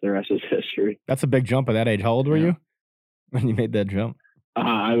 I guess the rest is history. That's a big jump at that age. How old were you when you made that jump?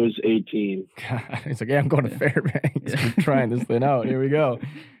 I was 18. God, he's like, I'm going to Fairbanks. I'm trying this thing out. Here we go.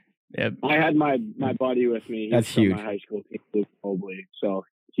 Yeah, I had my buddy with me. That's huge. My high school team, Luke Mobley. So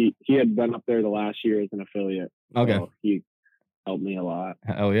he had been up there the last year as an affiliate. Okay. So he helped me a lot.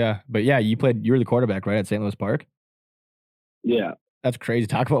 Oh yeah, but yeah, you were the quarterback, right, at St. Louis Park? Yeah. That's crazy.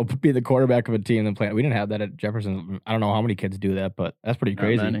 Talk about being the quarterback of a team and playing. We didn't have that at Jefferson. I don't know how many kids do that, but that's pretty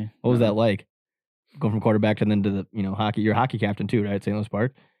crazy. What was that like? Going from quarterback and then to the hockey. You're a hockey captain too, right? At St. Louis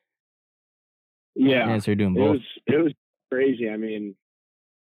Park. Yeah. So you're doing both. It was crazy. I mean,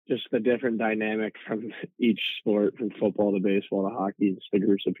 just the different dynamic from each sport, from football to baseball to hockey, just the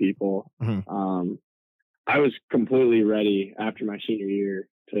groups of people. Mm-hmm. I was completely ready after my senior year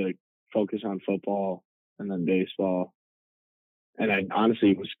to focus on football and then baseball. And I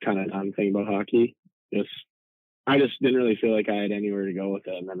honestly was kind of done thinking about hockey. I just didn't really feel like I had anywhere to go with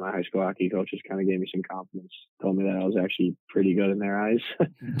it. And then my high school hockey coaches kind of gave me some confidence, told me that I was actually pretty good in their eyes.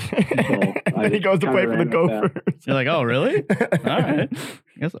 Then he goes to play for the Gophers. You're like, oh, really? All right.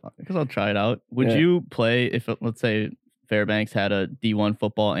 I guess I'll try it out. Would you play if, let's say, Fairbanks had a D1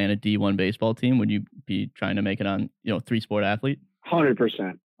 football and a D1 baseball team? Would you be trying to make it on, 3-sport athlete?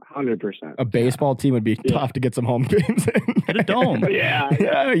 100%. A baseball team would be tough to get some home games in. Get a dome.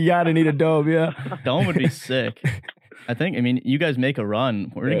 Yeah, you gotta need a dome. Yeah, dome would be sick. I mean, you guys make a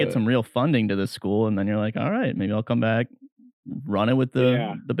run. We're gonna get some real funding to this school, and then you're like, all right, maybe I'll come back, run it with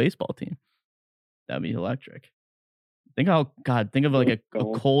the baseball team. That'd be electric. Think of like a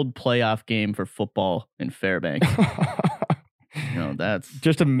cold playoff game for football in Fairbanks. That's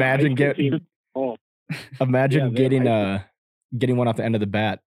just imagine getting one off the end of the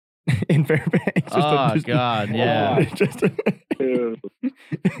bat. In Fairbanks. God, yeah. That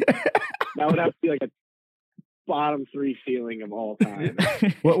would have to be like a bottom 3 feeling of all time.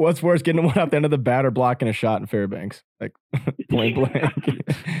 What's worse, getting one off the end of the bat or blocking a shot in Fairbanks? Like point blank.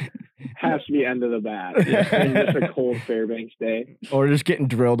 Has to be end of the bat. Yeah. Just a cold Fairbanks day. Or just getting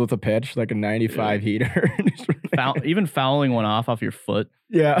drilled with a pitch, like a 95 heater. Even fouling one off your foot.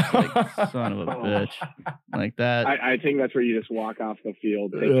 Yeah. Like, son of a bitch. Like that. I think that's where you just walk off the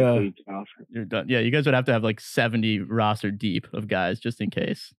field, take your cleats off. You're done. Yeah, you guys would have to have like 70 roster deep of guys just in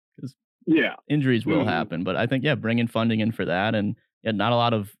case. Because injuries will happen. But I think, bringing funding in for that. And not a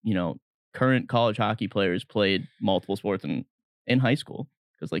lot of, current college hockey players played multiple sports in high school.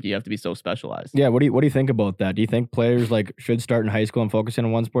 Because like you have to be so specialized. Yeah, what do you think about that? Do you think players like should start in high school and focus in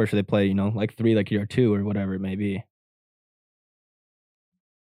on one sport? Or should they play, like 3, like you're 2 or whatever it may be?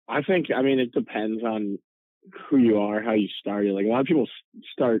 I think, it depends on who you are, how you started. Like a lot of people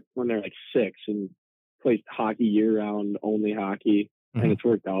start when they're like 6 and play hockey year round, only hockey, and it's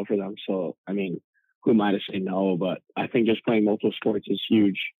worked out for them. So, who am I to say no? But I think just playing multiple sports is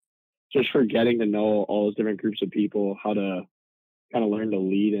huge, just for getting to know all those different groups of people, how to kind of learn to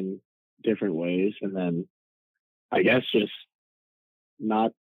lead in different ways. And then I guess just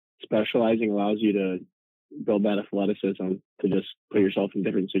not specializing allows you to build that athleticism to just put yourself in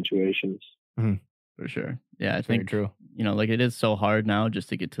different situations. For sure. Yeah, I think true. Like it is so hard now just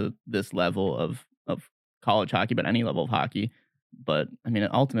to get to this level of college hockey, but any level of hockey. But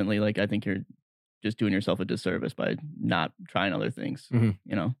ultimately, like I think you're just doing yourself a disservice by not trying other things.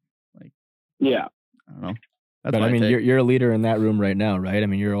 Yeah. I don't know. That's but you're a leader in that room right now, right?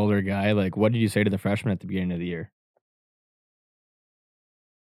 You're an older guy. Like, what did you say to the freshmen at the beginning of the year?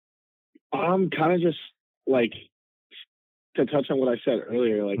 Kind of just like to touch on what I said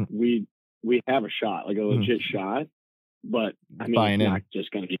earlier. Like we have a shot, like a legit shot, but it's not just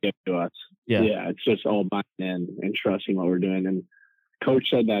going to be given to us. Yeah, it's just all buying in and trusting what we're doing. And Coach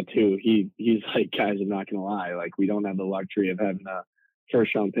said that too. He's like, guys, I'm not going to lie. Like we don't have the luxury of having a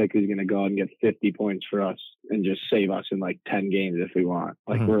first round pick who's going to go out and get 50 points for us and just save us in like 10 games if we want.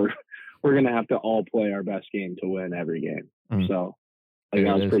 Like we're going to have to all play our best game to win every game. So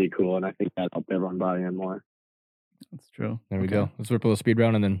that was pretty cool. And I think that helped everyone buy in more. That's true. There we go. Let's rip a little speed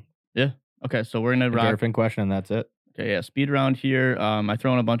round and then. Yeah. Okay. So we're going to rock. Question and that's it. Okay, yeah, speed round here. I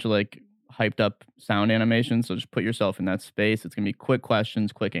throw in a bunch of like hyped up sound animations, so just put yourself in that space. It's gonna be quick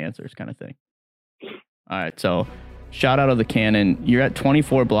questions, quick answers, kind of thing. All right, so shout out of the cannon. You're at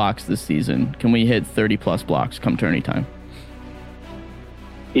 24 blocks this season. Can we hit 30 plus blocks come tourney time?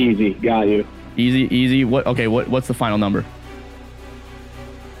 Easy, got you. Easy. What's the final number?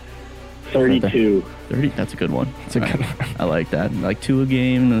 32. 30. That's a good one. It's a good one. I like that. Like 2 a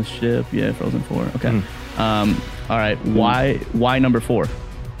game in the ship. Yeah, Frozen 4. Okay. All right. Why number 4?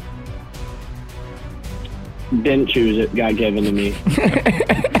 Didn't choose it. Got given to me.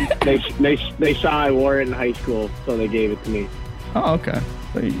 They saw I wore it in high school, so they gave it to me. Oh, okay.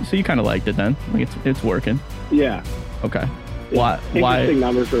 So you kind of liked it then. Like it's working. Yeah. Okay. Why? Interesting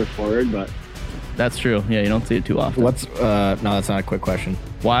number for a forward, but that's true. Yeah, you don't see it too often. What's no, that's not a quick question.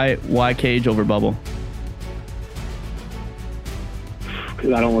 Why cage over bubble?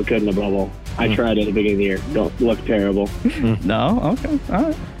 Because I don't look good in the bubble. I tried at the beginning of the year. Don't look terrible. No? Okay. All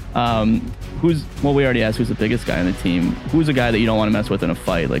right. We already asked who's the biggest guy on the team. Who's a guy that you don't want to mess with in a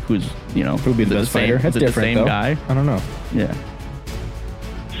fight? Like who'd be the best fighter? That's different, the same though. guy? I don't know. Yeah.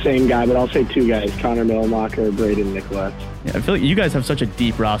 Same guy, but I'll say 2 guys: Connor Millenmacher, Braden Nicolette. Yeah, I feel like you guys have such a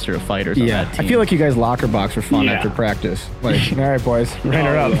deep roster of fighters on that team. I feel like you guys locker box for fun after practice. Like, all right, boys, rain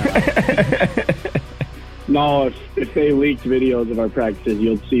her up. Yeah. No, if they leaked videos of our practices,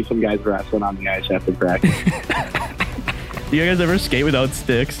 you'll see some guys wrestling on the ice after practice. Do you guys ever skate without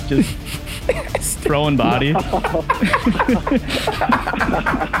sticks? Just throwing body?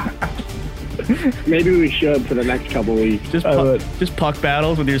 Maybe we should for the next couple weeks. Just puck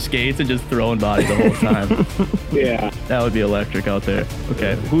battles with your skates and just throwing body the whole time. Yeah. That would be electric out there.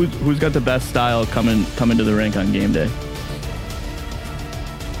 Okay. Who's got the best style coming to the rink on game day?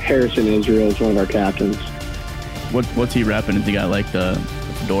 Harrison Israel is one of our captains. What's he repping? Has he got like the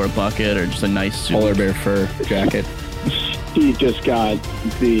fedora bucket or just a nice suit? Polar bear fur jacket? He just got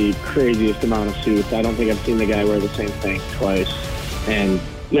the craziest amount of suits. I don't think I've seen the guy wear the same thing twice. And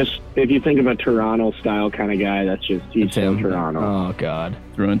just if you think of a Toronto style kind of guy, he's from Toronto. Oh God,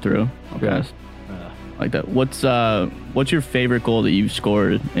 through and through. Okay, yes. Like that. What's your favorite goal that you've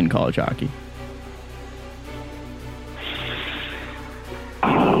scored in college hockey?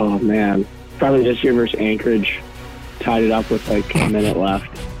 Oh man, probably this year versus Anchorage. Tied it up with like a minute left.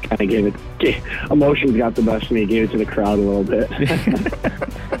 Kind of gave it. Emotions got the best of me. Gave it to the crowd a little bit.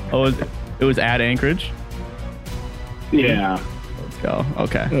 It was at Anchorage. Yeah. Let's go.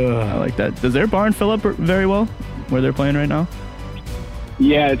 Okay, I like that. Does their barn fill up very well where they're playing right now?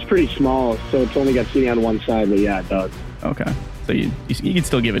 Yeah, it's pretty small, so it's only got seating on one side, but yeah, it does. Okay, so you can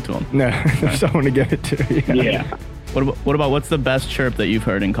still give it to them. No, there's someone to give it to. Yeah. What about what's the best chirp that you've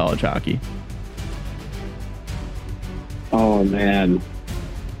heard in college hockey? Oh man,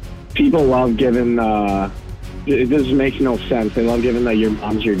 people love giving. It just makes no sense. They love giving your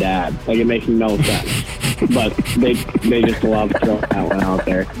mom's your dad. Like it makes no sense, but they just love throwing that one out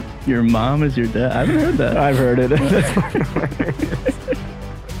there. Your mom is your dad. I haven't heard that. I've heard it.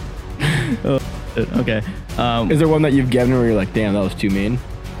 Okay. Is there one that you've given where you're like, damn, that was too mean?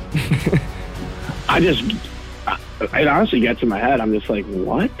 It honestly gets in my head. I'm just like,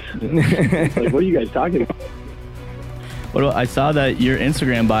 what? Like, what are you guys talking about? I saw that your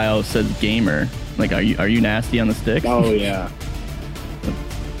Instagram bio says gamer. Like, are you nasty on the stick? Oh yeah.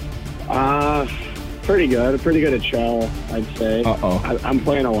 Pretty good. Pretty good at shell, I'd say. I'm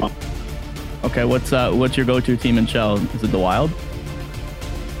playing a lot. Okay, what's your go-to team in shell? Is it the Wild?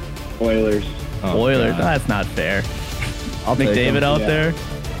 Oilers. Oilers. Oh, that's not fair. I'll take McDavid out there.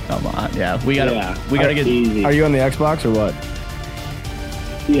 Come on. Yeah, we gotta get easy. Are you on the Xbox or what?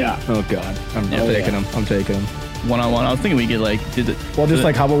 Yeah. Oh God, I'm taking him. I'm taking him. One-on-one. I was thinking we could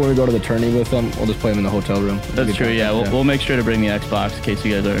how about when we go to the tourney with them, we'll just play them in the hotel room. That's true. Yeah, we'll make sure to bring the Xbox in case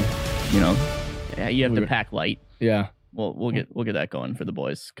you guys are, you have to pack light. Yeah. We'll get that going for the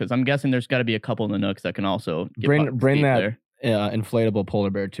boys because I'm guessing there's got to be a couple in the nooks that can also bring that inflatable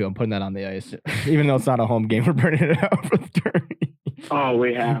polar bear too. I'm putting that on the ice, even though it's not a home game. We're burning it out for the tourney. Oh,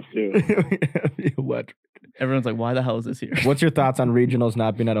 we have to. What? Everyone's like, why the hell is this here? What's your thoughts on regionals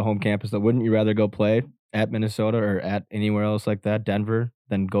not being at a home campus? Though, wouldn't you rather go play at Minnesota or at anywhere else like that, Denver,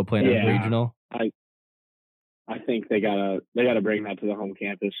 than go play in a regional? I think they gotta bring that to the home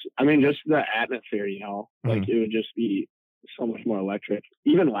campus. I mean, just the atmosphere, like it would just be so much more electric.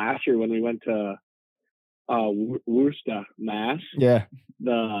 Even last year when we went to Worcester, Mass,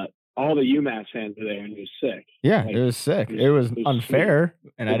 all the UMass fans were there and it was sick. Yeah, it was sick. It was unfair,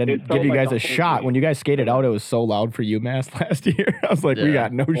 and I didn't give you guys a shot. When you guys skated out, it was so loud for UMass last year. I was like, we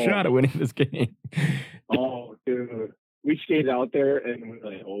got no shot at winning this game. Oh, dude. We skated out there and we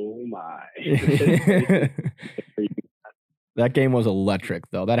were like, oh my. That game was electric,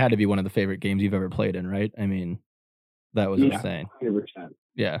 though. That had to be one of the favorite games you've ever played in, right? I mean, that was insane. 100%.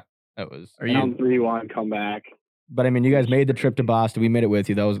 Yeah, that was. Are you? Down 3-1, come back. But I mean, you guys made the trip to Boston. We made it with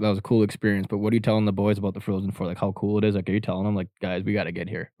you. That was a cool experience. But what are you telling the boys about the Frozen Four? Like how cool it is? Like, are you telling them like, guys, we got to get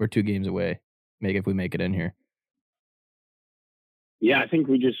here. We're 2 games away. If we make it in here. Yeah, I think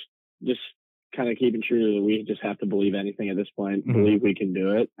we just kind of keeping true to we just have to believe anything at this point. Mhm. Believe we can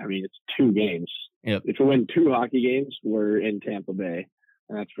do it. I mean, it's 2 games. Yep. If we win 2 hockey games, we're in Tampa Bay,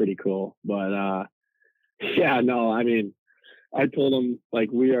 and that's pretty cool. But yeah, no, I mean, I told them like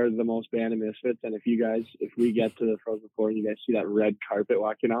we are the most band of misfits, and if we get to the Frozen Four and you guys see that red carpet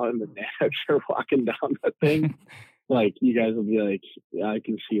walking out and the Nats are walking down the thing, like you guys will be like, yeah, I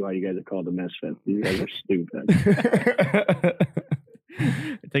can see why you guys are called the misfits. You guys are stupid.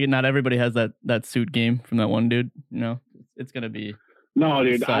 I take it not everybody has that suit game from that one dude. You know, it's gonna be. No,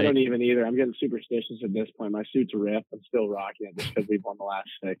 dude, I Sight. don't even either. I'm getting superstitious at this point. My suit's ripped. I'm still rocking it just because we've won the last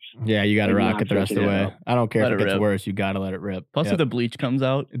 6. Yeah, you got to Like, rock not it the rest of the stretching it way. out. I don't care Let if it it gets rip. worse. You got to let it rip. Plus, Yep. if the bleach comes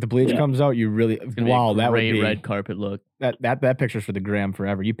out, If the bleach Yeah. comes out, you really it's gonna be a that would great be red carpet look. that picture's for the gram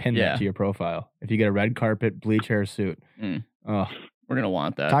forever. You pin Yeah. that to your profile. If you get a red carpet, bleach hair suit. Mm. Oh, We're gonna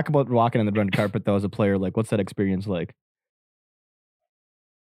want that. talk about walking on the red carpet though as a player. Like, what's that experience like?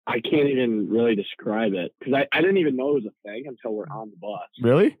 I can't even really describe it because I didn't even know it was a thing until we're on the bus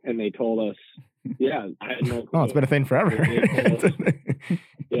Really? and they told us. Yeah, I had no clue. Oh, it's been a thing forever.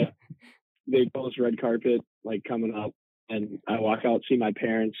 They told us red carpet like coming up, and I walk out, see my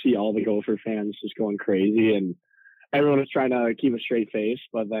parents, see all the Gopher fans just going crazy, and everyone was trying to keep a straight face.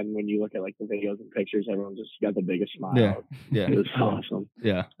 But then when you look at like the videos and pictures, everyone just got the biggest smile. Yeah, yeah, It was awesome.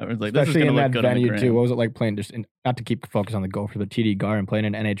 yeah. Everyone's like, this is Especially gonna in look that good on the venue too. gram. What was it like playing not to keep focus on the Gophers, but TD Garden playing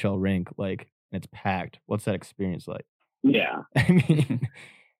in an NHL rink, like, and it's packed. What's that experience like? Yeah, I mean,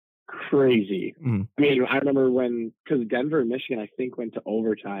 crazy. Mhm. I mean, I remember because Denver and Michigan, I think, went to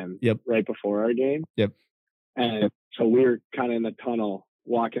overtime. Yep. Right before our game. Yep. And so we were kind of in the tunnel,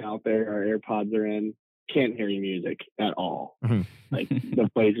 walking out there. Our AirPods are in. Can't hear your music at all. Mhm. Like the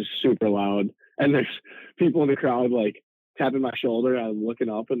place is super loud, and there's people in the crowd like tapping my shoulder. I'm looking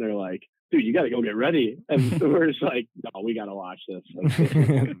up, and they're like, "Dude, you got to go get ready." And we're just like, "No, we got to watch this."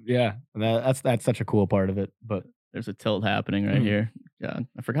 Like, yeah, that's such a cool part of it. But There's a tilt happening right Mhm. here. God,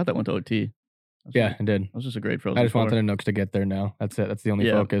 I forgot that went to OT. That's yeah, just- it did. that was just a great Frozen I just Four. wanted the Nooks to get there now. That's it. That's the only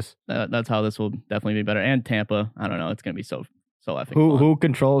Yeah. focus. That's how this will definitely be better. And Tampa, I don't know. It's gonna be so effing fun. Who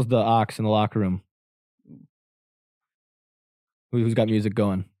controls the aux in the locker room? Who's got music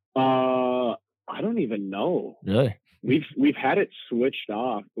going? I don't even know. Really? We've had it switched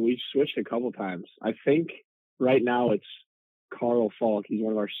off. We've switched a couple times. I think right now it's Carl Falk. He's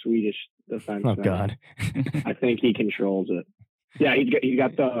one of our Swedish defensemen. Oh God. I think he controls it. Yeah, he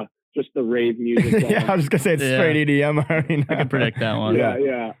got the rave music. Going. Yeah, I was just gonna say it's Yeah. straight EDM. I mean, I can predict that one.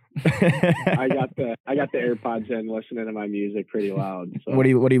 Yeah. I got the AirPods in, listening to my music pretty loud. So What do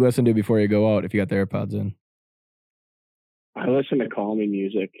you listen to before you go out if you got the AirPods in? I listen to calming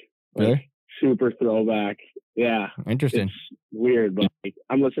music. Like, Really? super throwback. Yeah. Interesting. It's weird, but like,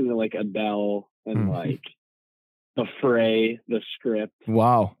 I'm listening to like Adele and Hmm. like The Fray, The Script.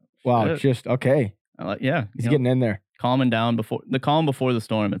 Wow. Shit. Just okay. I like, yeah, He's you know, getting in there. calming down before the calm before the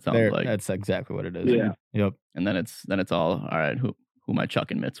storm. It sounds There. like, That's exactly what it is. Yeah. Yep. and then it's all right. Who am I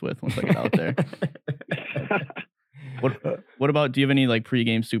chucking mitts with once I get out there? What about? Do you have any like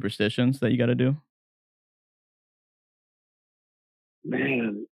pregame superstitions that you got to do?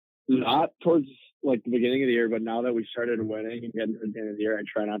 Man, not towards like the beginning of the year, but now that we started winning and getting to the end of the year, I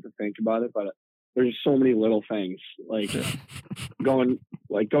try not to think about it. But there's so many little things like going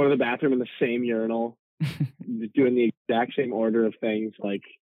to the bathroom in the same urinal, doing the exact same order of things. Like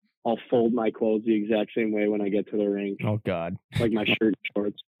I'll fold my clothes the exact same way when I get to the rink, Oh God. like my shirt and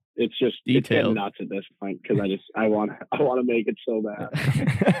shorts. It's just it's Detailed. getting nuts at this point because I want to make it so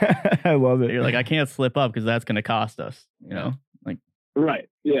bad. I love it. You're like, I can't slip up because that's going to cost us. You know, like Right?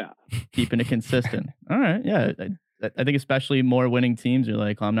 Yeah. keeping it consistent. All right, yeah. I think especially more winning teams are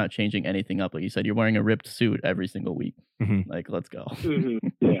like, I'm not changing anything up. Like you said, you're wearing a ripped suit every single week. Mhm. Like, let's go. Mhm.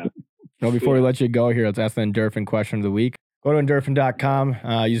 Yeah. Well, before we let you go here, let's ask the Endorphin question of the week. Go to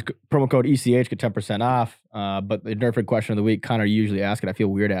endorphin.com. Use promo code ECH, get 10% off. But the Endorphin question of the week, Connor, you usually ask it. I feel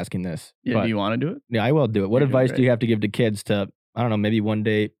weird asking this. Yeah, but do you want to do it? yeah, I will do it. What You're doing advice do great. you have to give to kids to, I don't know, maybe one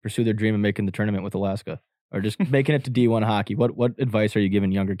day pursue their dream of making the tournament with Alaska? Or just making it to D1 hockey? What advice are you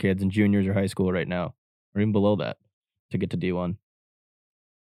giving younger kids in juniors or high school right now? Or even below that to get to D1?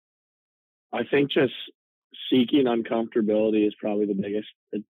 I think just seeking uncomfortability is probably the biggest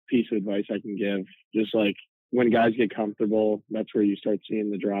piece of advice I can give. Just like when guys get comfortable, that's where you start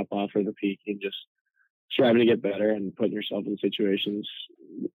seeing the drop off or the peaking. Just striving to get better and putting yourself in situations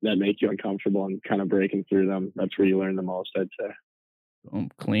that make you uncomfortable and kind of breaking through them. That's where you learn the most, I'd say.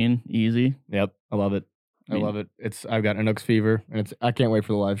 Clean, easy. Yep, I love it. I love it. I've got Canucks fever, and I can't wait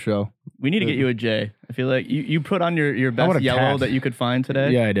for the live show. We need to get you a J. I feel like you put on your best yellow that you could find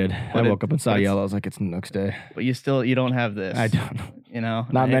today. Yeah, I did. I woke up and saw yellow. I was like, it's Canucks Day. But you don't have this. I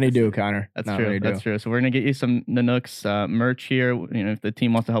don't. Not many do, Connor. That's true. That's true. So we're gonna get you some Canucks merch here. If the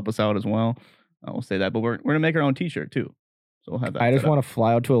team wants to help us out as well, we'll say that. But we're gonna make our own T-shirt too. So we'll have that. I just want to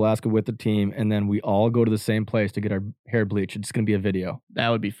fly out to Alaska with the team, and then we all go to the same place to get our hair bleached. It's going to be a video. That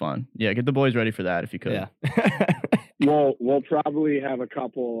would be fun. Yeah, get the boys ready for that if you could. Yeah. We'll probably have a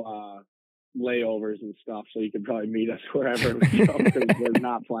couple layovers and stuff, so you can probably meet us wherever we go because we're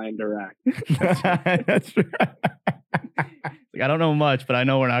not flying direct. That's true. I don't know much, but I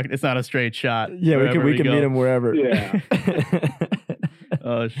know it's not a straight shot. Yeah, we can meet him wherever. Yeah.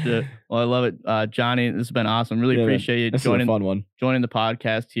 Oh shit! Well, I love it, Johnny. This has been awesome. Really appreciate you joining. Fun one. Joining the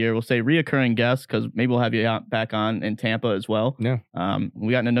podcast here. We'll say reoccurring guests because maybe we'll have you back on in Tampa as well. Yeah.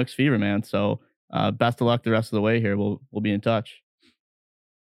 We got Canucks fever, man. So best of luck the rest of the way here. We'll be in touch.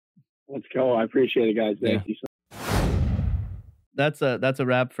 Let's go. I appreciate it, guys. Thank you so much. That's a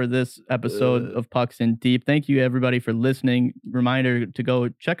wrap for this episode of Pucks in Deep. Thank you everybody for listening. Reminder to go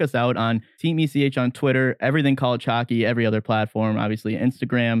check us out on Team ECH on Twitter, everything college hockey, every other platform, obviously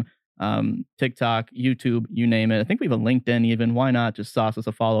Instagram, TikTok, YouTube, you name it. I think we have a LinkedIn even. Why not just sauce us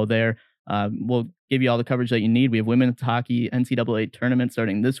a follow there? We'll give you all the coverage that you need. We have women's hockey NCAA tournament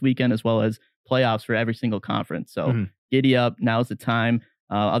starting this weekend, as well as playoffs for every single conference. So giddy up. Now's the time.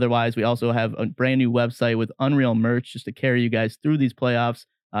 Otherwise, we also have a brand new website with Unreal merch just to carry you guys through these playoffs.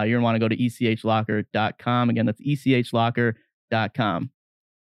 You're going to want to go to echlocker.com. Again, that's echlocker.com.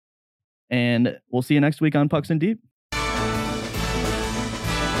 And we'll see you next week on Pucks in Deep.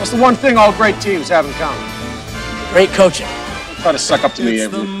 What's the one thing all great teams have in common? Great coaching. Don't try to suck up to me,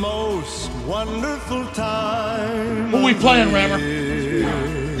 Avery. Wonderful time. Who we playing, Rammer?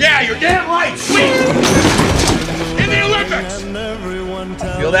 Yeah, you're damn right. Sweet. In the Olympics.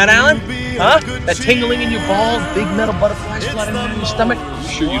 Feel that, Alan? Huh? That tingling in your balls, big metal butterflies fluttering around your stomach? You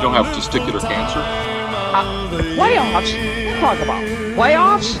sure you don't have testicular cancer? Playoffs? Talk about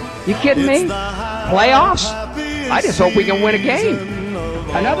playoffs? You kidding me? Playoffs? I just hope we can win a game.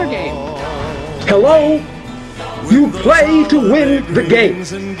 Another game. Hello? You play to win the game.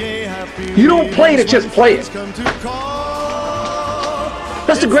 You don't play to just play it.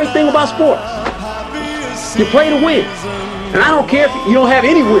 That's the great thing about sports. You play to win. And I don't care if you don't have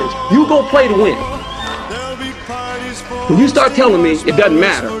any wins. You go play to win. When you start telling me it doesn't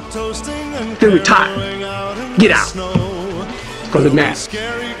matter, then retire. Get out. Because it matters.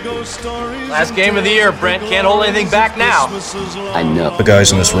 Last game of the year, Brent. Can't hold anything back now. I know. The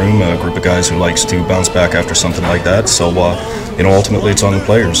guys in this room, a group of guys who likes to bounce back after something like that. So, ultimately it's on the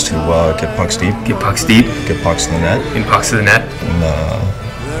players to get pucks deep. Get pucks deep. Get pucks in the net. Get pucks to the net. And,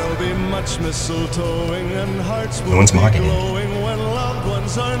 win some hockey games.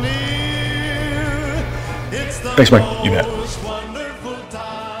 Thanks, Mike. You bet.